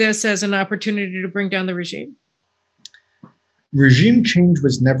see this as an opportunity to bring down the regime? Regime change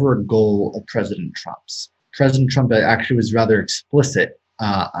was never a goal of President Trump's. President Trump actually was rather explicit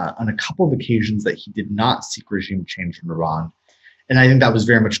on a couple of occasions that he did not seek regime change in Iran. And I think that was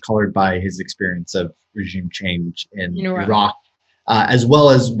very much colored by his experience of regime change in Iraq, as well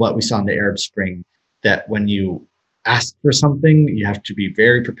as what we saw in the Arab Spring, that when you ask for something, you have to be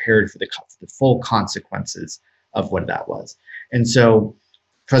very prepared for the full consequences of what that was. And so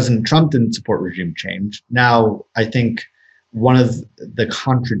President Trump didn't support regime change. Now, I think one of the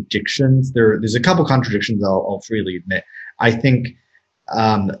contradictions, there's a couple contradictions I'll freely admit. I think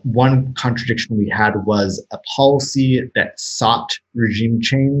one contradiction we had was a policy that sought regime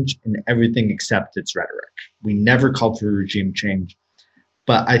change in everything except its rhetoric. We never called for regime change.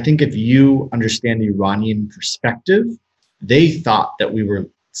 But I think if you understand the Iranian perspective, they thought that we were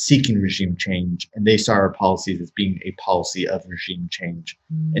seeking regime change, and they saw our policies as being a policy of regime change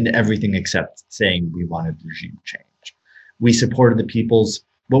in everything except saying we wanted regime change. We supported the people's,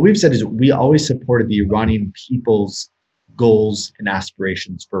 what we've said is we always supported the Iranian people's goals and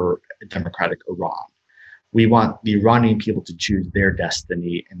aspirations for a democratic Iran. We want the Iranian people to choose their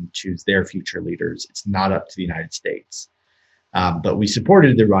destiny and choose their future leaders. It's not up to the United States. But we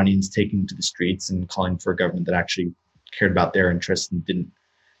supported the Iranians taking to the streets and calling for a government that actually cared about their interests and didn't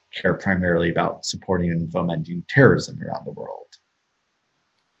care primarily about supporting and fomenting terrorism around the world.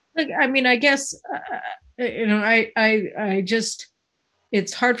 I mean, I guess, I just,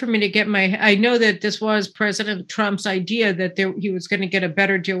 it's hard for me to get I know that this was President Trump's idea that he was going to get a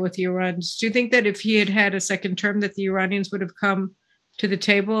better deal with the Iranians. Do you think that if he had had a second term, that the Iranians would have come to the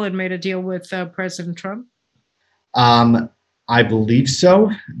table and made a deal with President Trump? I believe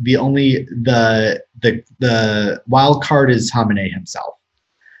so. The wild card is Khamenei himself.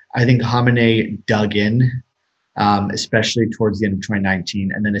 I think Khamenei dug in, especially towards the end of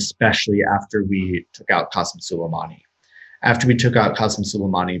 2019, and then especially after we took out Qasem Soleimani. After we took out Qasem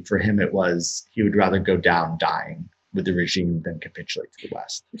Soleimani, for him it was he would rather go down dying with the regime than capitulate to the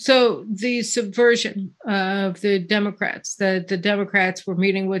West. So the subversion of the Democrats, the Democrats were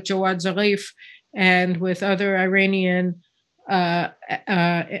meeting with Jawad Zarif and with other Iranian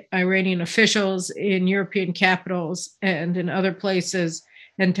officials in European capitals and in other places,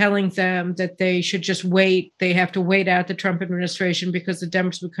 and telling them that they should just wait. They have to wait out the Trump administration because the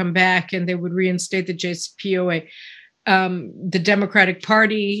Democrats would come back and they would reinstate the JCPOA. The Democratic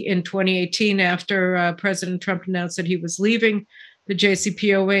Party in 2018, after President Trump announced that he was leaving the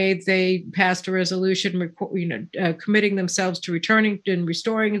JCPOA, they passed a resolution, committing themselves to returning and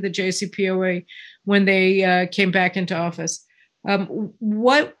restoring the JCPOA when they came back into office.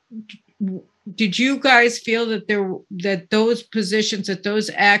 What did you guys feel that those positions, that those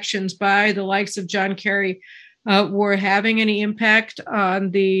actions by the likes of John Kerry were having any impact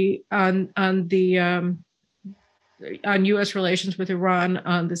on U.S. relations with Iran,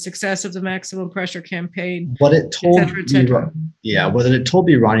 on the success of the maximum pressure campaign? What it told et cetera. What it told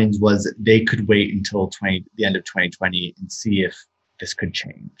the Iranians was that they could wait until the end of 2020 and see if this could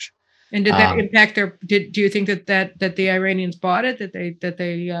change. And did that impact do you think that the Iranians bought it? That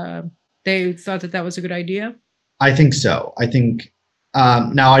they thought that was a good idea? I think so. I think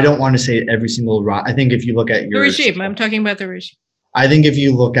now I don't want to say every single Iran. I think if you look at the regime, I'm talking about the regime. I think if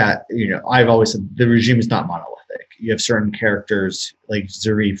you look at, I've always said the regime is not monolithic. You have certain characters like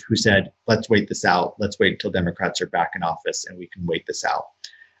Zarif who said, let's wait this out. Let's wait until Democrats are back in office and we can wait this out.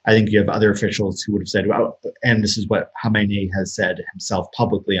 I think you have other officials who would have said, well, and this is what Khamenei has said himself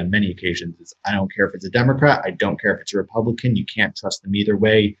publicly on many occasions, is I don't care if it's a Democrat, I don't care if it's a Republican, you can't trust them either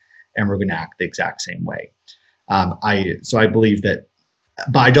way, and we're going to act the exact same way. So I believe that,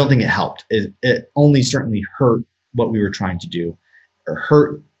 but I don't think it helped. It only certainly hurt what we were trying to do, or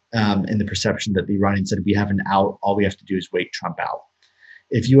hurt in the perception that the Iranians said, we have an out, all we have to do is wait Trump out.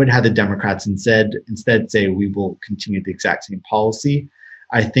 If you had the Democrats instead say, we will continue the exact same policy,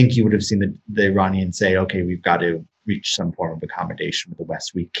 I think you would have seen the Iranians say, okay, we've got to reach some form of accommodation with the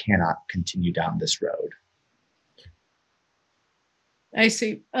West. We cannot continue down this road. I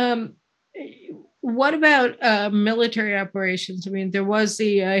see. What about military operations? I mean, there was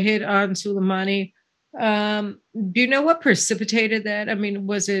the hit on Soleimani. Do you know what precipitated that? I mean,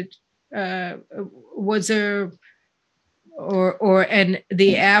 was there and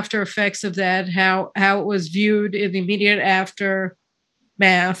the after effects of that, how it was viewed in the immediate aftermath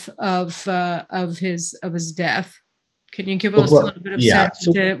of his death? Can you give us a little bit of sense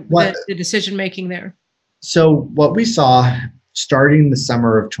to the decision making there? So what we saw starting the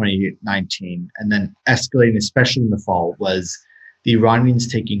summer of 2019 and then escalating, especially in the fall, was the Iranians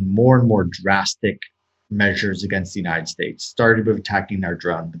taking more and more drastic measures against the United States. Started with attacking our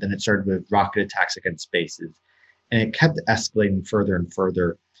drone, but then it started with rocket attacks against bases, and it kept escalating further and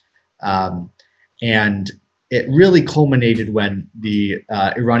further. And it really culminated when the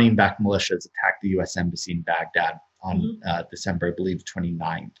Iranian-backed militias attacked the U.S. Embassy in Baghdad on December, I believe,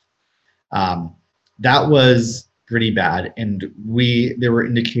 29th. That was pretty bad, and there were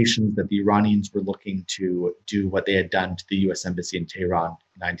indications that the Iranians were looking to do what they had done to the U.S. Embassy in Tehran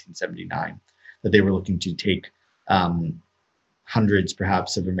in 1979, that they were looking to take hundreds,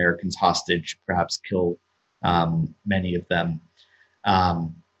 perhaps, of Americans hostage, perhaps kill many of them.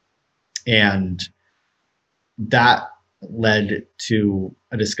 And that led to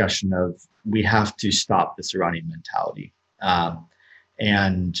a discussion of, we have to stop this Iranian mentality.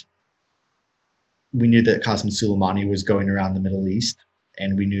 And we knew that Qasem Soleimani was going around the Middle East,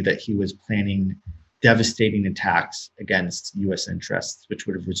 and we knew that he was planning devastating attacks against U.S. interests, which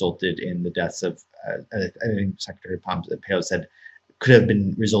would have resulted in the deaths of, I think Secretary Pompeo said, could have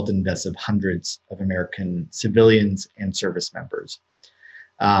been resulted in deaths of hundreds of American civilians and service members.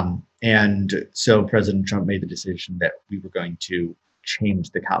 And so President Trump made the decision that we were going to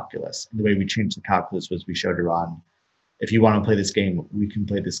change the calculus. And the way we changed the calculus was we showed Iran, if you want to play this game, we can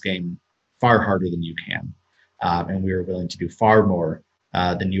play this game far harder than you can. And we are willing to do far more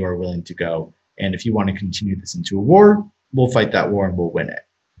than you are willing to go. And if you want to continue this into a war, we'll fight that war and we'll win it.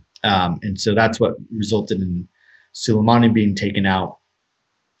 And so that's what resulted in Soleimani being taken out.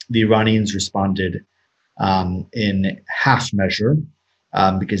 The Iranians responded in half measure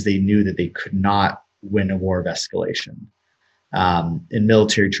because they knew that they could not win a war of escalation. In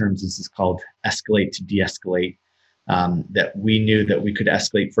military terms, this is called escalate to de-escalate. That we knew that we could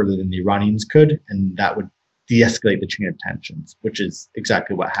escalate further than the Iranians could, and that would de-escalate the chain of tensions, which is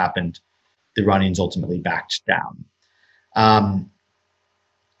exactly what happened. The Iranians ultimately backed down.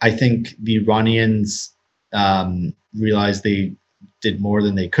 I think the Iranians realized they did more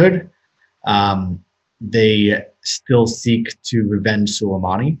than they could. They still seek to revenge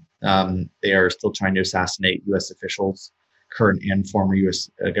Soleimani. They are still trying to assassinate U.S. officials, current and former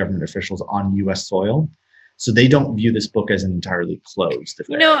U.S. Government officials on U.S. soil. So they don't view this book as entirely closed.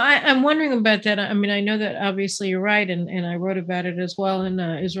 I'm wondering about that. I mean, I know that obviously you're right, and I wrote about it as well in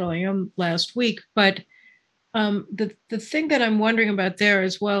Israel AM last week. But the thing that I'm wondering about there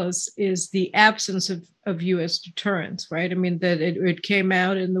as well is the absence of U.S. deterrence, right? I mean, that it came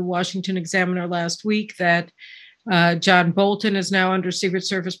out in the Washington Examiner last week that John Bolton is now under Secret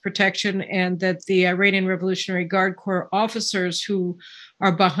Service protection, and that the Iranian Revolutionary Guard Corps officers who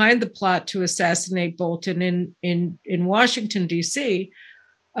are behind the plot to assassinate Bolton in Washington, D.C.,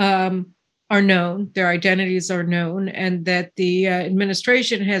 are known, their identities are known, and that the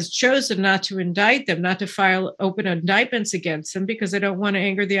administration has chosen not to indict them, not to file open indictments against them, because they don't want to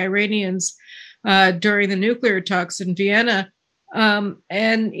anger the Iranians during the nuclear talks in Vienna.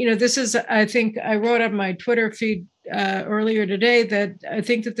 And, this is, I think I wrote on my Twitter feed earlier today that I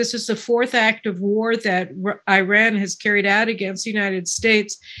think that this is the fourth act of war that Iran has carried out against the United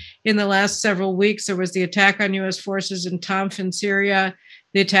States in the last several weeks. There was the attack on U.S. forces in Tamf in Syria,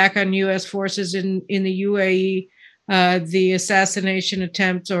 the attack on U.S. forces in the UAE, the assassination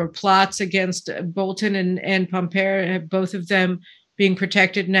attempts or plots against Bolton and Pompeo, both of them being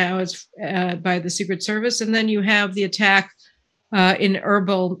protected now as by the Secret Service. And then you have the attack in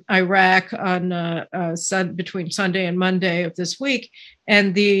Erbil, Iraq, on between Sunday and Monday of this week,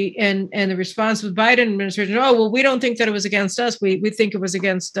 and the response of the Biden administration: oh, well, we don't think that it was against us. We think it was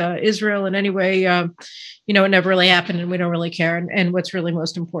against Israel. And anyway, it never really happened, and we don't really care. And what's really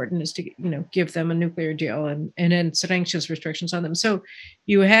most important is to give them a nuclear deal and end sanctions restrictions on them. So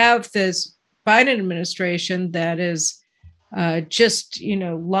you have this Biden administration that is just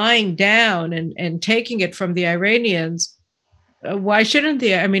lying down and taking it from the Iranians. Why shouldn't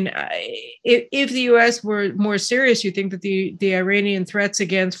they? I mean, if the U.S. were more serious, you think that the Iranian threats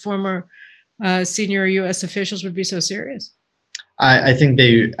against former senior U.S. officials would be so serious? I think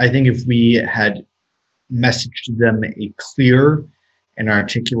if we had messaged them a clear and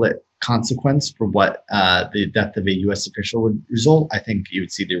articulate consequence for what the death of a U.S. official would result, I think you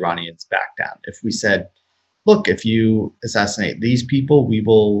would see the Iranians back down. If we said, look, if you assassinate these people, we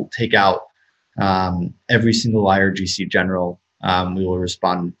will take out every single IRGC general. We will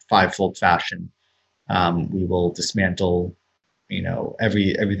respond in five-fold fashion. We will dismantle,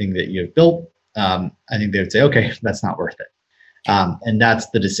 everything that you have built. I think they would say, okay, that's not worth it. And that's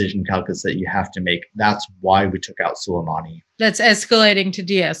the decision calculus that you have to make. That's why we took out Soleimani. That's escalating to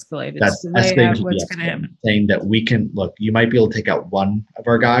de-escalate. That's escalating to what's going to happen. Saying that we can, look, you might be able to take out one of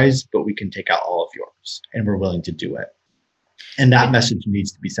our guys, but we can take out all of yours, and we're willing to do it. And that message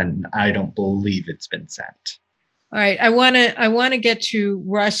needs to be sent, and I don't believe it's been sent. All right, I want to get to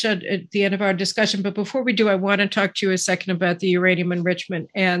Russia at the end of our discussion, but before we do, I want to talk to you a second about the uranium enrichment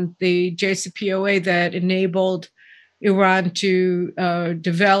and the JCPOA that enabled Iran to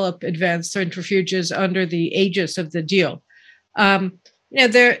develop advanced centrifuges under the aegis of the deal. The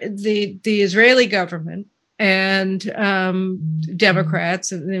Israeli government and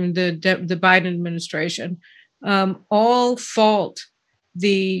Democrats and the Biden administration all fault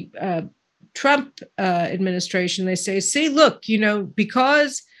the Trump administration. They say, see, look,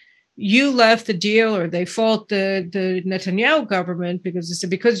 because you left the deal, or they fault the Netanyahu government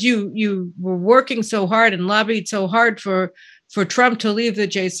because you were working so hard and lobbied so hard for Trump to leave the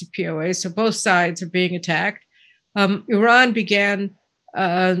JCPOA. So both sides are being attacked. Iran began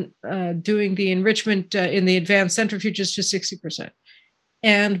doing the enrichment in the advanced centrifuges to 60%.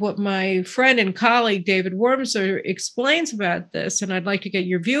 And what my friend and colleague David Wormser explains about this, and I'd like to get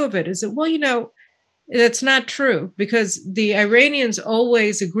your view of it, is that, That's not true, because the Iranians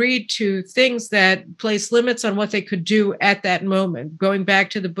always agreed to things that place limits on what they could do at that moment. Going back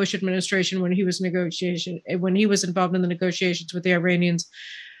to the Bush administration, when he was involved in the negotiations with the Iranians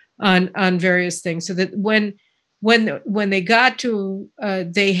on various things, so that when they got to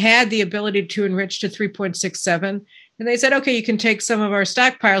they had the ability to enrich to 3.67, and they said, okay, you can take some of our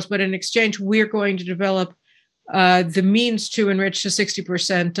stockpiles, but in exchange, we're going to develop the means to enrich to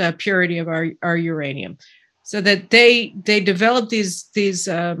 60% purity of our uranium, so that they developed these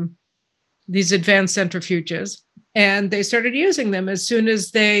advanced centrifuges, and they started using them as soon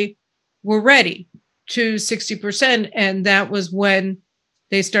as they were ready to 60%, and that was when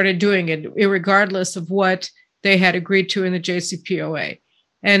they started doing it, irregardless of what they had agreed to in the JCPOA.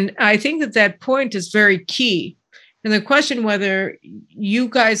 And I think that point is very key. And the question whether you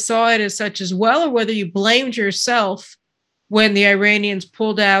guys saw it as such as well, or whether you blamed yourself when the Iranians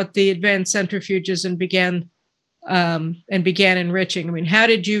pulled out the advanced centrifuges and began enriching. I mean, how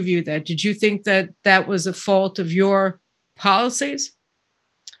did you view that? Did you think that was a fault of your policies?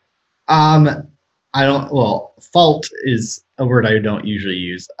 Fault is a word I don't usually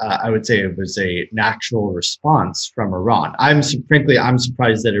use. I would say it was a natural response from Iran. I'm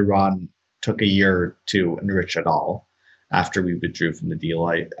surprised that Iran took a year to enrich at all after we withdrew from the deal.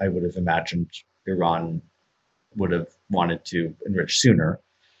 I would have imagined Iran would have wanted to enrich sooner.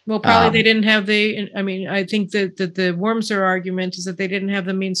 Well, probably they didn't have I think that the Wormser argument is that they didn't have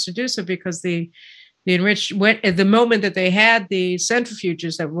the means to do so, because the enriched went at the moment that they had the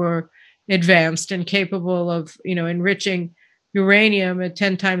centrifuges that were advanced and capable of, enriching uranium at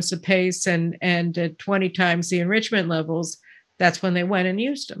 10 times the pace and at 20 times the enrichment levels. That's when they went and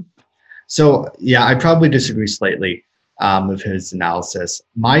used them. So, yeah, I probably disagree slightly with his analysis.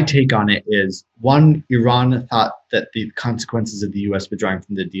 My take on it is, one, Iran thought that the consequences of the U.S. withdrawing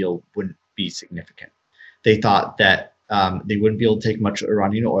from the deal wouldn't be significant. They thought that they wouldn't be able to take much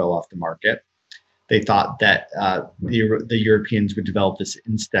Iranian oil off the market. They thought that the Europeans would develop this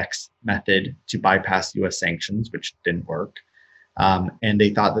index method to bypass U.S. sanctions, which didn't work. And they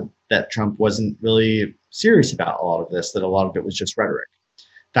thought that Trump wasn't really serious about a lot of this, that a lot of it was just rhetoric.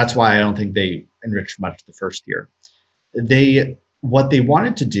 That's why I don't think they enriched much the first year. What they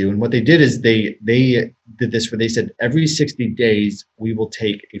wanted to do, and what they did is they did this where they said every 60 days we will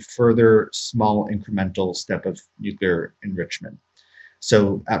take a further small incremental step of nuclear enrichment.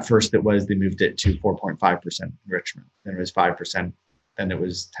 So at first they moved it to 4.5% enrichment, then it was 5%, then it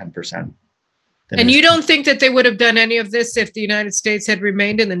was 10%. And you don't think that they would have done any of this if the United States had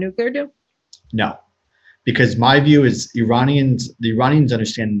remained in the nuclear deal? No. Because my view is the Iranians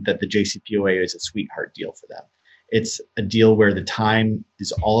understand that the JCPOA is a sweetheart deal for them. It's a deal where the time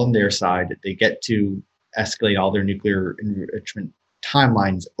is all on their side. They get to escalate all their nuclear enrichment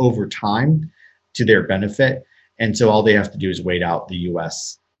timelines over time to their benefit. And so all they have to do is wait out the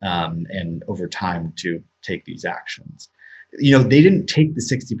US and over time to take these actions. They didn't take the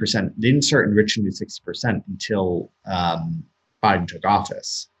 60%. They didn't start enriching to 60% until Biden took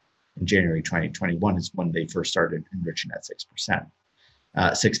office. In January 2021 is when they first started enriching at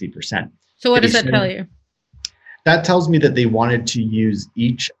 60%. So what does that tell you? That tells me that they wanted to use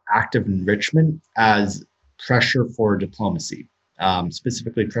each act of enrichment as pressure for diplomacy,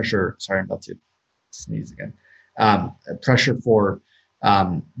 specifically pressure. Sorry, I'm about to sneeze again. Pressure for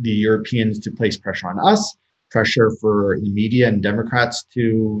the Europeans to place pressure on us, pressure for the media and Democrats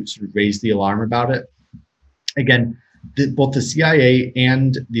to sort of raise the alarm about it. Again, both the CIA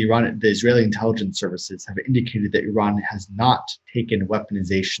and the Israeli intelligence services have indicated that Iran has not taken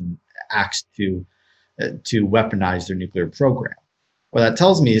weaponization acts to weaponize their nuclear program. What that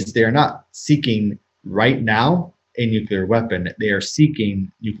tells me is they are not seeking right now a nuclear weapon. They are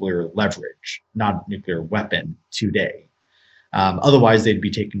seeking nuclear leverage, not a nuclear weapon today. Otherwise, they'd be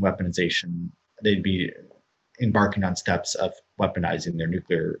taking weaponization. They'd be embarking on steps of weaponizing their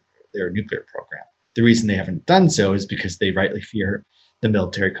nuclear program. The reason they haven't done so is because they rightly fear the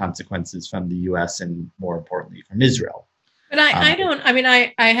military consequences from the U.S. and, more importantly, from Israel. But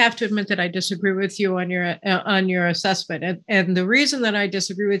I have to admit that I disagree with you on your assessment. And the reason that I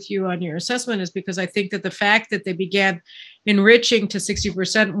disagree with you on your assessment is because I think that the fact that they began enriching to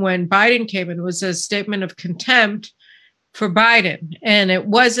 60% when Biden came in was a statement of contempt for Biden. And it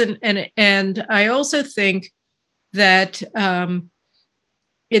wasn't. And I also think that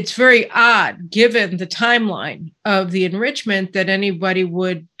it's very odd, given the timeline of the enrichment, that anybody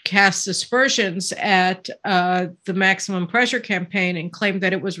would cast aspersions at the maximum pressure campaign and claim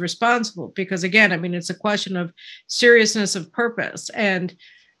that it was responsible. Because again, it's a question of seriousness of purpose. And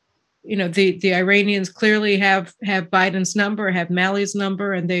the Iranians clearly have Biden's number, have Malley's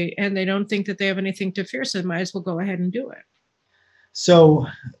number, and they don't think that they have anything to fear, so they might as well go ahead and do it. So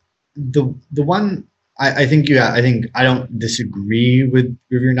the one I think I don't disagree with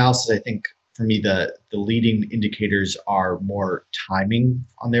your analysis. I think for me the leading indicators are more timing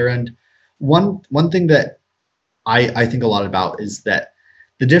on their end. One thing that I think a lot about is that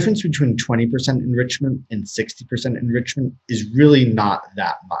the difference between 20% enrichment and 60% enrichment is really not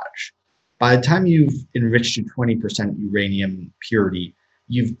that much. By the time you've enriched to 20% uranium purity,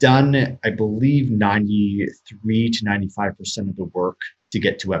 you've done, I believe, 93 to 95% of the work to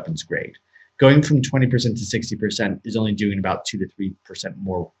get to weapons grade. Going from 20% to 60% is only doing about 2 to 3%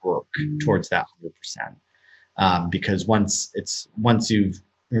 more work towards that 100%. Because once you've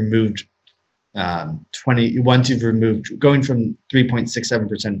removed going from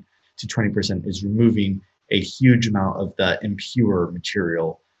 3.67% to 20% is removing a huge amount of the impure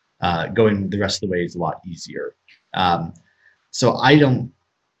material. Going the rest of the way is a lot easier. So I don't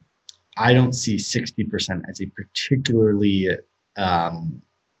see 60% as a particularly.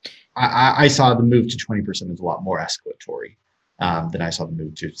 I saw the move to 20% as a lot more escalatory than I saw the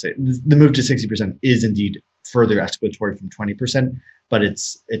move to 60% is indeed further escalatory from 20%, but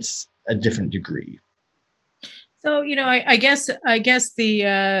it's a different degree. So I guess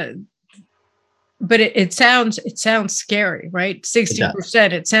the but it sounds scary, right?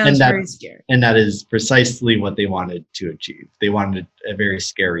 60%. It sounds very scary. And that is precisely what they wanted to achieve. They wanted a very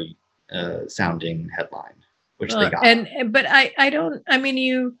scary sounding headline, which they got. But I don't. I mean,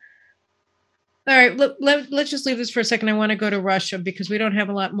 you. All right, let's just leave this for a second. I want to go to Russia because we don't have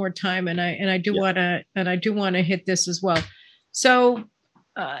a lot more time, and I do want to hit this as well. So,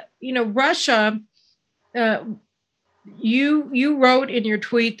 Russia. You wrote in your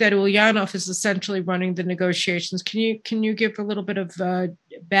tweet that Ulyanov is essentially running the negotiations. Can you give a little bit of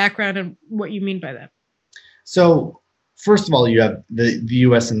background on what you mean by that? So, first of all, you have the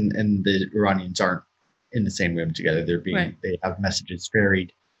U.S. and the Iranians aren't in the same room together. They have messages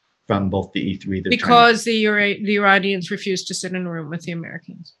ferried from both the E3 because the Iranians refused to sit in a room with the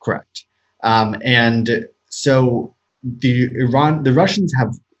Americans. Correct, and so the Russians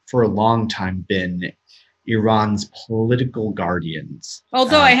have for a long time been Iran's political guardians.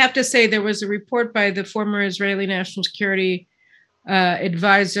 Although I have to say there was a report by the former Israeli National Security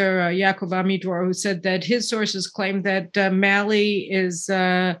advisor Yaakov Amidor who said that his sources claim that Malley is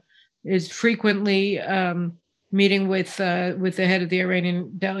frequently meeting with the head of the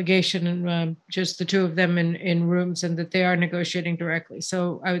Iranian delegation and just the two of them in rooms, and that they are negotiating directly.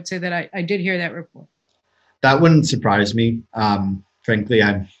 So I would say that I did hear that report. That wouldn't surprise me. Frankly,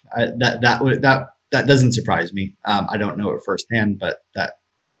 that doesn't surprise me. I don't know it firsthand, but that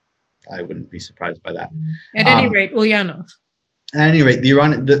I wouldn't be surprised by that. At any rate, Ulyanov. At any rate,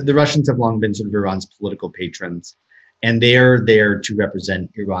 the Russians have long been sort of Iran's political patrons, and they are there to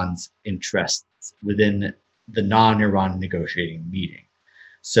represent Iran's interests within the non-Iran negotiating meeting.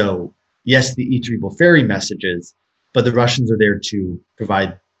 So yes, the E3 will ferry messages, but the Russians are there to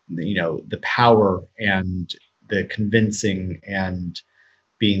provide, the power and the convincing and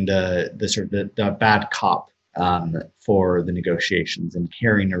being the sort of the bad cop for the negotiations and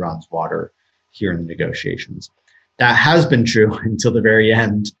carrying Iran's water here in the negotiations. That has been true until the very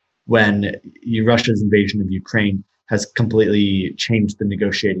end, when Russia's invasion of Ukraine has completely changed the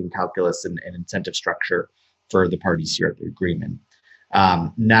negotiating calculus and incentive structure for the parties here at the agreement.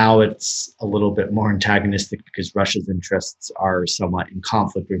 Now it's a little bit more antagonistic because Russia's interests are somewhat in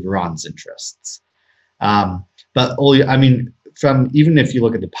conflict with Iran's interests. But even if you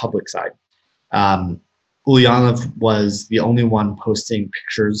look at the public side, Ulyanov was the only one posting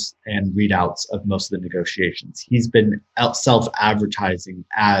pictures and readouts of most of the negotiations. He's been self-advertising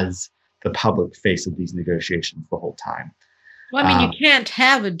as the public face of these negotiations the whole time. Well, you can't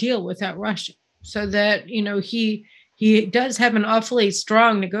have a deal without Russia. So that, he does have an awfully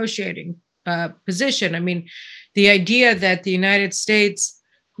strong negotiating position. The idea that the United States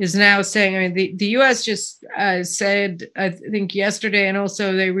is now saying, the U.S. just said, I think yesterday, and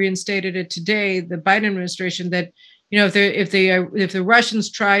also they reinstated it today, the Biden administration, that if the Russians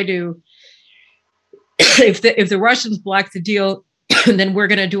try to, if the Russians block the deal, then we're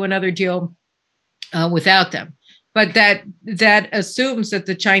going to do another deal without them. But that assumes that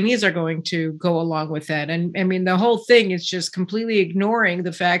the Chinese are going to go along with that. And the whole thing is just completely ignoring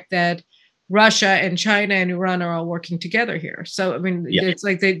the fact that Russia and China and Iran are all working together here. So, It's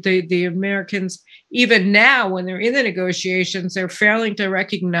like the Americans, even now when they're in the negotiations, they're failing to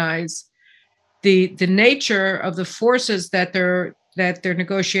recognize the nature of the forces that they're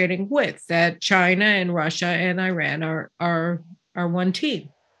negotiating with, that China and Russia and Iran are one team.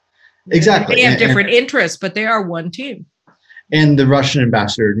 Exactly. They have different interests, but they are one team. And the Russian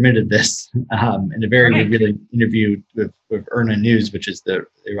ambassador admitted this in a very revealing interview with IRNA News, which is the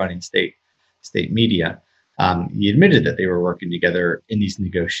Iranian state media. He admitted that they were working together in these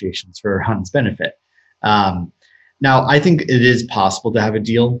negotiations for Iran's benefit. Now, I think it is possible to have a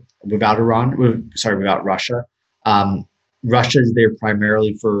deal without without Russia. Russia is there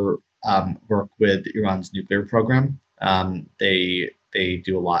primarily for work with Iran's nuclear program. They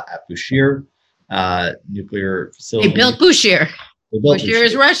do a lot at Bushehr. Nuclear facility. They built Bushehr. Bushehr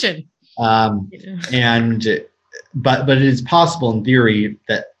is Russian. But it is possible in theory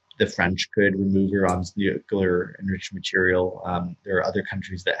that the French could remove Iran's nuclear enriched material. There are other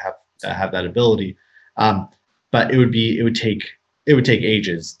countries that have that ability, but it would take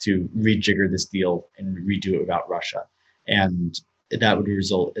ages to rejigger this deal and redo it without Russia, and that would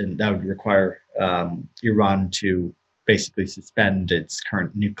require Iran to basically suspend its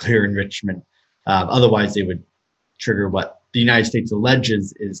current nuclear enrichment. Otherwise, they would trigger what the United States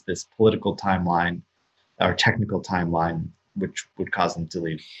alleges is this political timeline or technical timeline, which would cause them to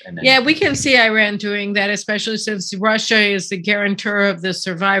leave. Yeah, we can see Iran doing that, especially since Russia is the guarantor of the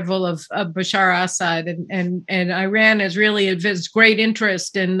survival of Bashar Assad, and Iran has really evinced great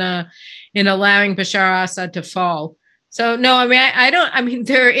interest in allowing Bashar Assad to fall. So no, I mean,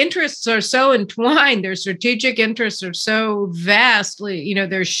 their interests are so entwined. Their strategic interests are so vastly,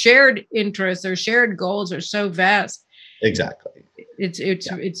 their shared interests, their shared goals are so vast. Exactly.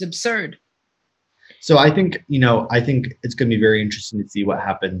 It's absurd. So I think it's going to be very interesting to see what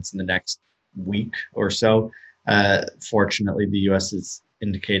happens in the next week or so. Fortunately, the U.S. has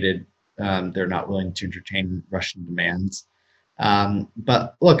indicated they're not willing to entertain Russian demands.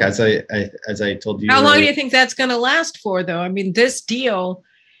 But look, as I told you, how long do you think that's going to last for, though? I mean, this deal,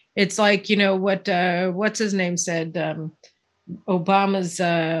 it's like, what's his name said, Obama's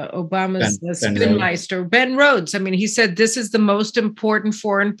spinmeister, Ben Rhodes. I mean, he said this is the most important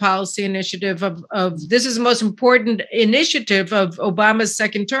foreign policy initiative of Obama's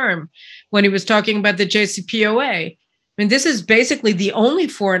second term, when he was talking about the JCPOA. I mean, this is basically the only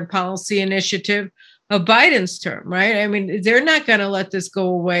foreign policy initiative of Biden's term, right? I mean, they're not going to let this go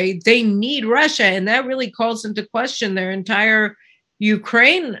away. They need Russia, and that really calls into question their entire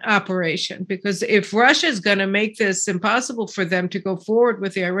Ukraine operation, because if Russia is going to make this impossible for them to go forward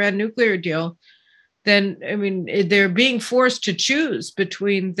with the Iran nuclear deal, then, I mean, they're being forced to choose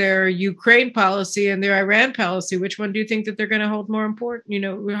between their Ukraine policy and their Iran policy. Which one do you think that they're going to hold more important,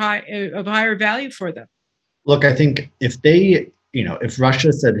 of higher value for them? Look, I think if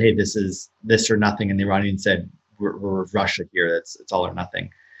Russia said, hey, this is this or nothing, and the Iranians said, we're Russia here, it's all or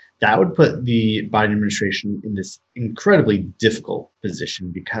nothing, that would put the Biden administration in this incredibly difficult position,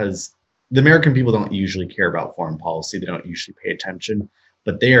 because the American people don't usually care about foreign policy. They don't usually pay attention,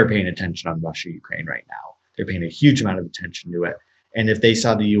 but they are paying attention on Russia, Ukraine right now. They're paying a huge amount of attention to it. And if they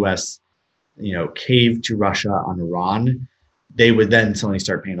saw the U.S., cave to Russia on Iran, they would then suddenly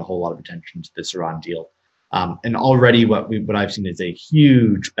start paying a whole lot of attention to this Iran deal. And already what I've seen is a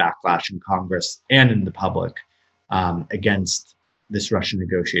huge backlash in Congress and in the public against this Russian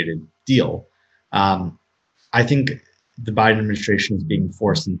negotiated deal. I think the Biden administration is being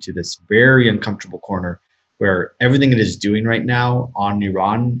forced into this very uncomfortable corner where everything it is doing right now on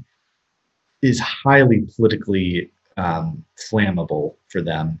Iran is highly politically flammable for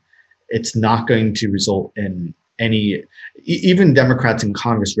them. It's not going to result in any, even Democrats in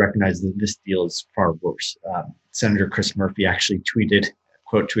Congress recognize that this deal is far worse. Senator Chris Murphy actually tweeted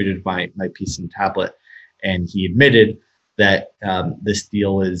my piece in Tablet, and he admitted that this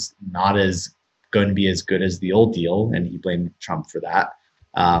deal is not going to be as good as the old deal, and he blamed Trump for that,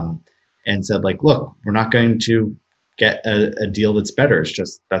 and said, look, we're not going to get a deal that's better.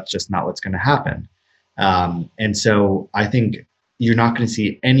 That's just not what's going to happen. And so I think you're not going to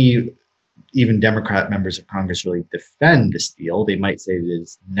see any, even Democrat members of Congress, really defend this deal. They might say it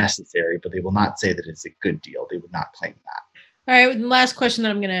is necessary, but they will not say that it's a good deal. They would not claim that. All right, last question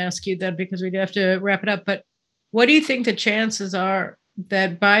that I'm going to ask you then, because we have to wrap it up, but what do you think the chances are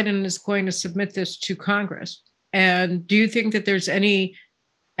that Biden is going to submit this to Congress? And do you think that there's any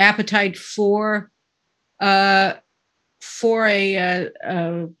appetite for the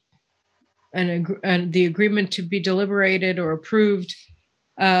agreement to be deliberated or approved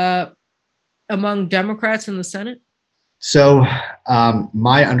among Democrats in the Senate? So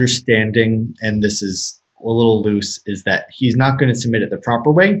my understanding, and this is a little loose, is that he's not going to submit it the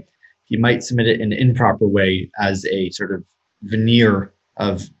proper way. He might submit it in an improper way as a sort of veneer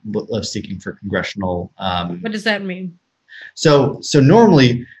of seeking for congressional. What does that mean? So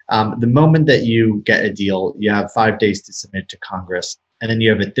normally, the moment that you get a deal, you have 5 days to submit to Congress. and then you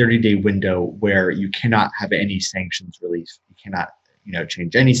have a 30-day window where you cannot have any sanctions released. You cannot,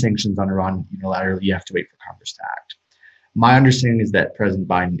 change any sanctions on Iran unilaterally. You have to wait for Congress to act. My understanding is that President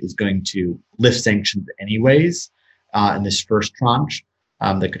Biden is going to lift sanctions anyways in this first tranche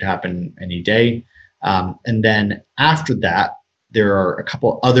that could happen any day. And then after that, there are a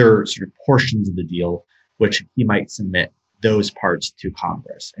couple other sort of portions of the deal which he might submit those parts to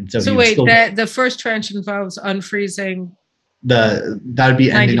Congress. And so wait, that the first tranche involves unfreezing that would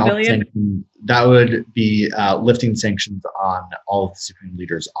be ending all sanctions. That would be lifting sanctions on all of the Supreme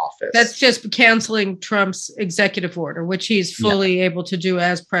Leader's office. That's just canceling Trump's executive order, which he's fully able to do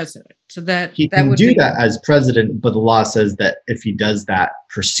as president. So that he can do that as president, but the law says that if he does that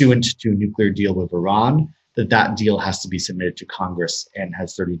pursuant to a nuclear deal with Iran, that deal has to be submitted to Congress and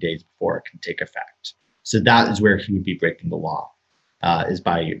has 30 days before it can take effect. So that is where he would be breaking the law, is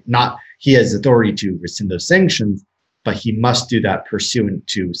by he has authority to rescind those sanctions, but he must do that pursuant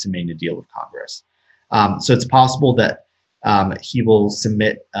to submitting a deal with Congress. So it's possible that he will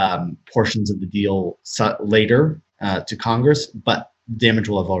submit portions of the deal later to Congress, but damage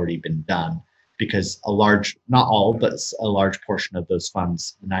will have already been done because not all, but a large portion of those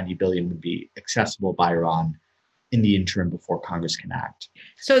funds, the 90 billion, would be accessible by Iran in the interim before Congress can act.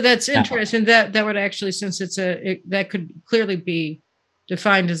 So that's interesting. That would actually, since that could clearly be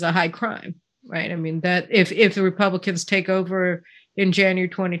defined as a high crime, right? I mean, that if the Republicans take over in January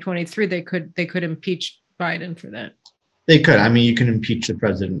 2023, they could impeach Biden for that. They could. I mean, you can impeach the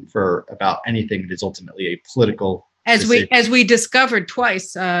president for about anything that is ultimately a political decision. As we discovered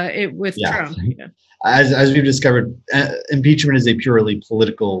twice with Trump. Yeah. As we've discovered, impeachment is a purely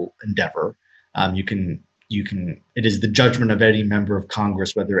political endeavor. It is the judgment of any member of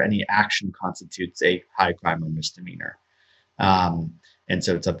Congress whether any action constitutes a high crime or misdemeanor. And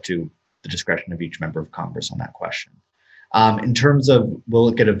so it's up to the discretion of each member of Congress on that question. In terms of will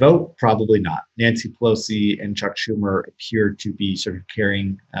it get a vote? Probably not. Nancy Pelosi and Chuck Schumer appear to be sort of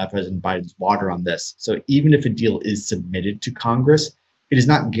carrying President Biden's water on this. So even if a deal is submitted to Congress, it is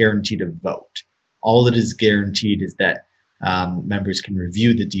not guaranteed a vote. All that is guaranteed is that members can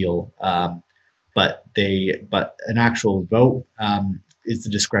review the deal, but an actual vote is the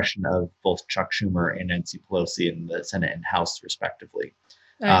discretion of both Chuck Schumer and Nancy Pelosi in the Senate and House, respectively.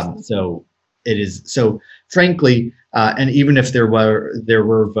 So it is. So frankly, and even if there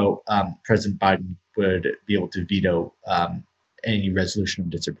were a vote, President Biden would be able to veto any resolution of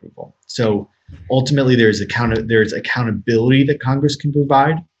disapproval. So ultimately, there's accountability that Congress can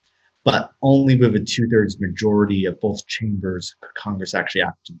provide, but only with a 2/3 majority of both chambers could Congress actually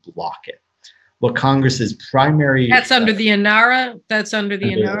act to block it. What Congress's primary under the INARA. That's under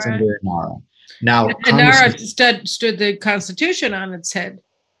the INARA. That's under INARA. Now, INARA stood the Constitution on its head,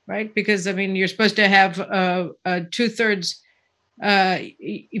 right? Because I mean, you're supposed to have a 2/3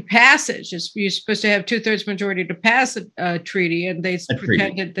 passage. You're supposed to have 2/3 majority to pass a treaty, and they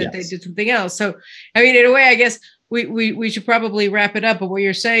pretended that they did something else. So, I mean, in a way, I guess we should probably wrap it up. But what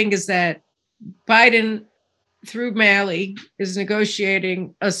you're saying is that Biden, through Malley, is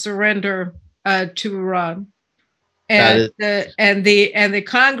negotiating a surrender to Iran, and the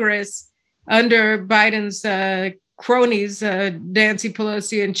Congress under Biden's cronies, Nancy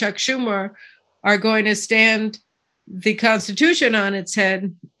Pelosi and Chuck Schumer, are going to stand the Constitution on its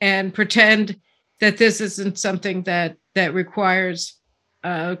head and pretend that this isn't something that requires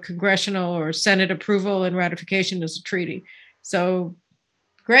congressional or Senate approval and ratification as a treaty. So,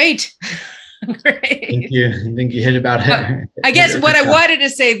 great. Great. I think you hit about it. I guess what I wanted to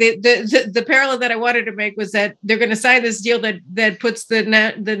say, the parallel that I wanted to make was that they're going to sign this deal that puts the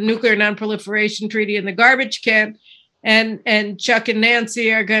nuclear non-proliferation treaty in the garbage can, and Chuck and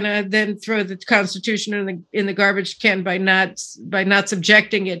Nancy are going to then throw the Constitution in the garbage can by not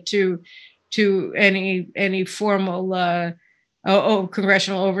subjecting it to any formal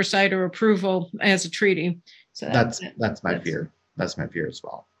congressional oversight or approval as a treaty. So that's my fear. That's my fear as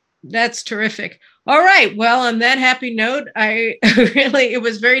well. That's terrific. All right. Well, on that happy note, it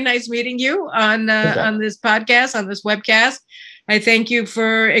was very nice meeting you on this podcast, on this webcast. I thank you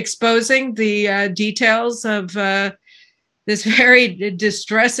for exposing the details of this very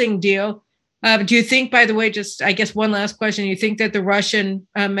distressing deal. Do you think, by the way, just I guess one last question, you think that the Russian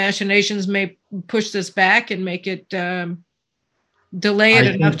machinations may push this back and make it delay it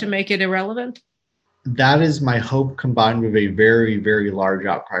enough to make it irrelevant? That is my hope, combined with a very, very large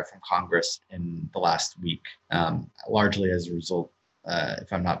outcry from Congress in the last week, largely as a result,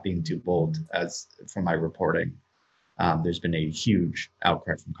 if I'm not being too bold, as from my reporting, there's been a huge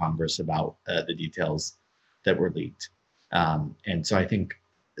outcry from Congress about the details that were leaked. And so I think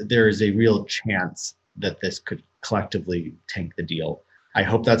there is a real chance that this could collectively tank the deal. I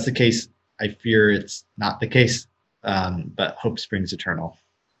hope that's the case. I fear it's not the case, but hope springs eternal.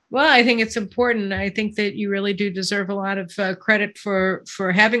 Well, I think it's important. I think that you really do deserve a lot of credit for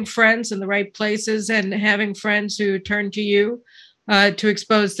having friends in the right places and having friends who turn to you to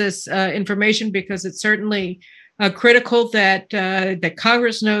expose this information, because it's certainly critical that that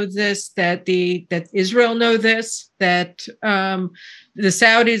Congress know this, that Israel know this, that the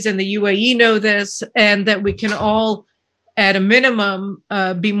Saudis and the UAE know this, and that we can all, at a minimum,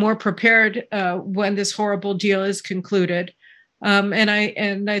 be more prepared when this horrible deal is concluded. And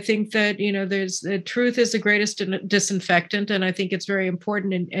I think that, there's the truth is the greatest disinfectant, and I think it's very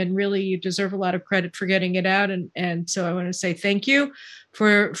important, and really you deserve a lot of credit for getting it out, and so I want to say thank you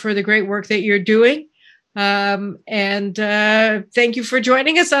for the great work that you're doing. And thank you for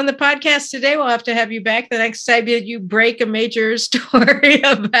joining us on the podcast today. We'll have to have you back the next time you break a major story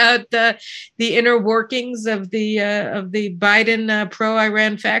about the inner workings of the Biden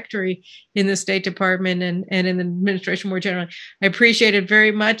pro-Iran factory in the State Department and in the administration more generally. I appreciate it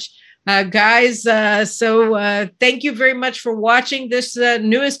very much. Guys, so thank you very much for watching this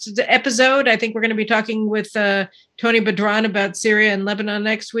newest episode. I think we're going to be talking with Tony Badran about Syria and Lebanon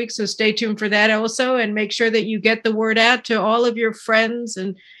next week, so stay tuned for that also, and make sure that you get the word out to all of your friends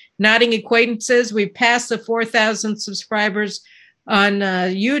and nodding acquaintances. We passed the 4,000 subscribers on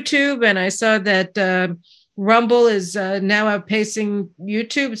YouTube, and I saw that Rumble is now outpacing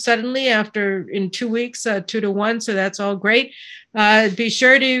YouTube suddenly in 2 weeks, 2-1. So that's all great. Be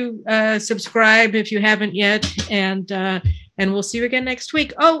sure to subscribe if you haven't yet, and we'll see you again next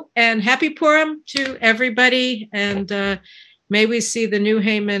week. Oh, and happy Purim to everybody, and may we see the new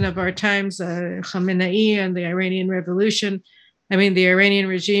Haman of our times, Khamenei and the Iranian Revolution. I mean, the Iranian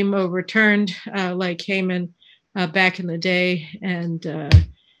regime overturned like Haman back in the day,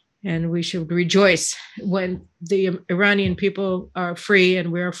 and we should rejoice when the Iranian people are free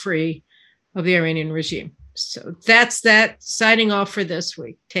and we're free of the Iranian regime. So that's that. Signing off for this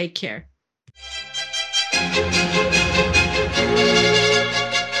week. Take care.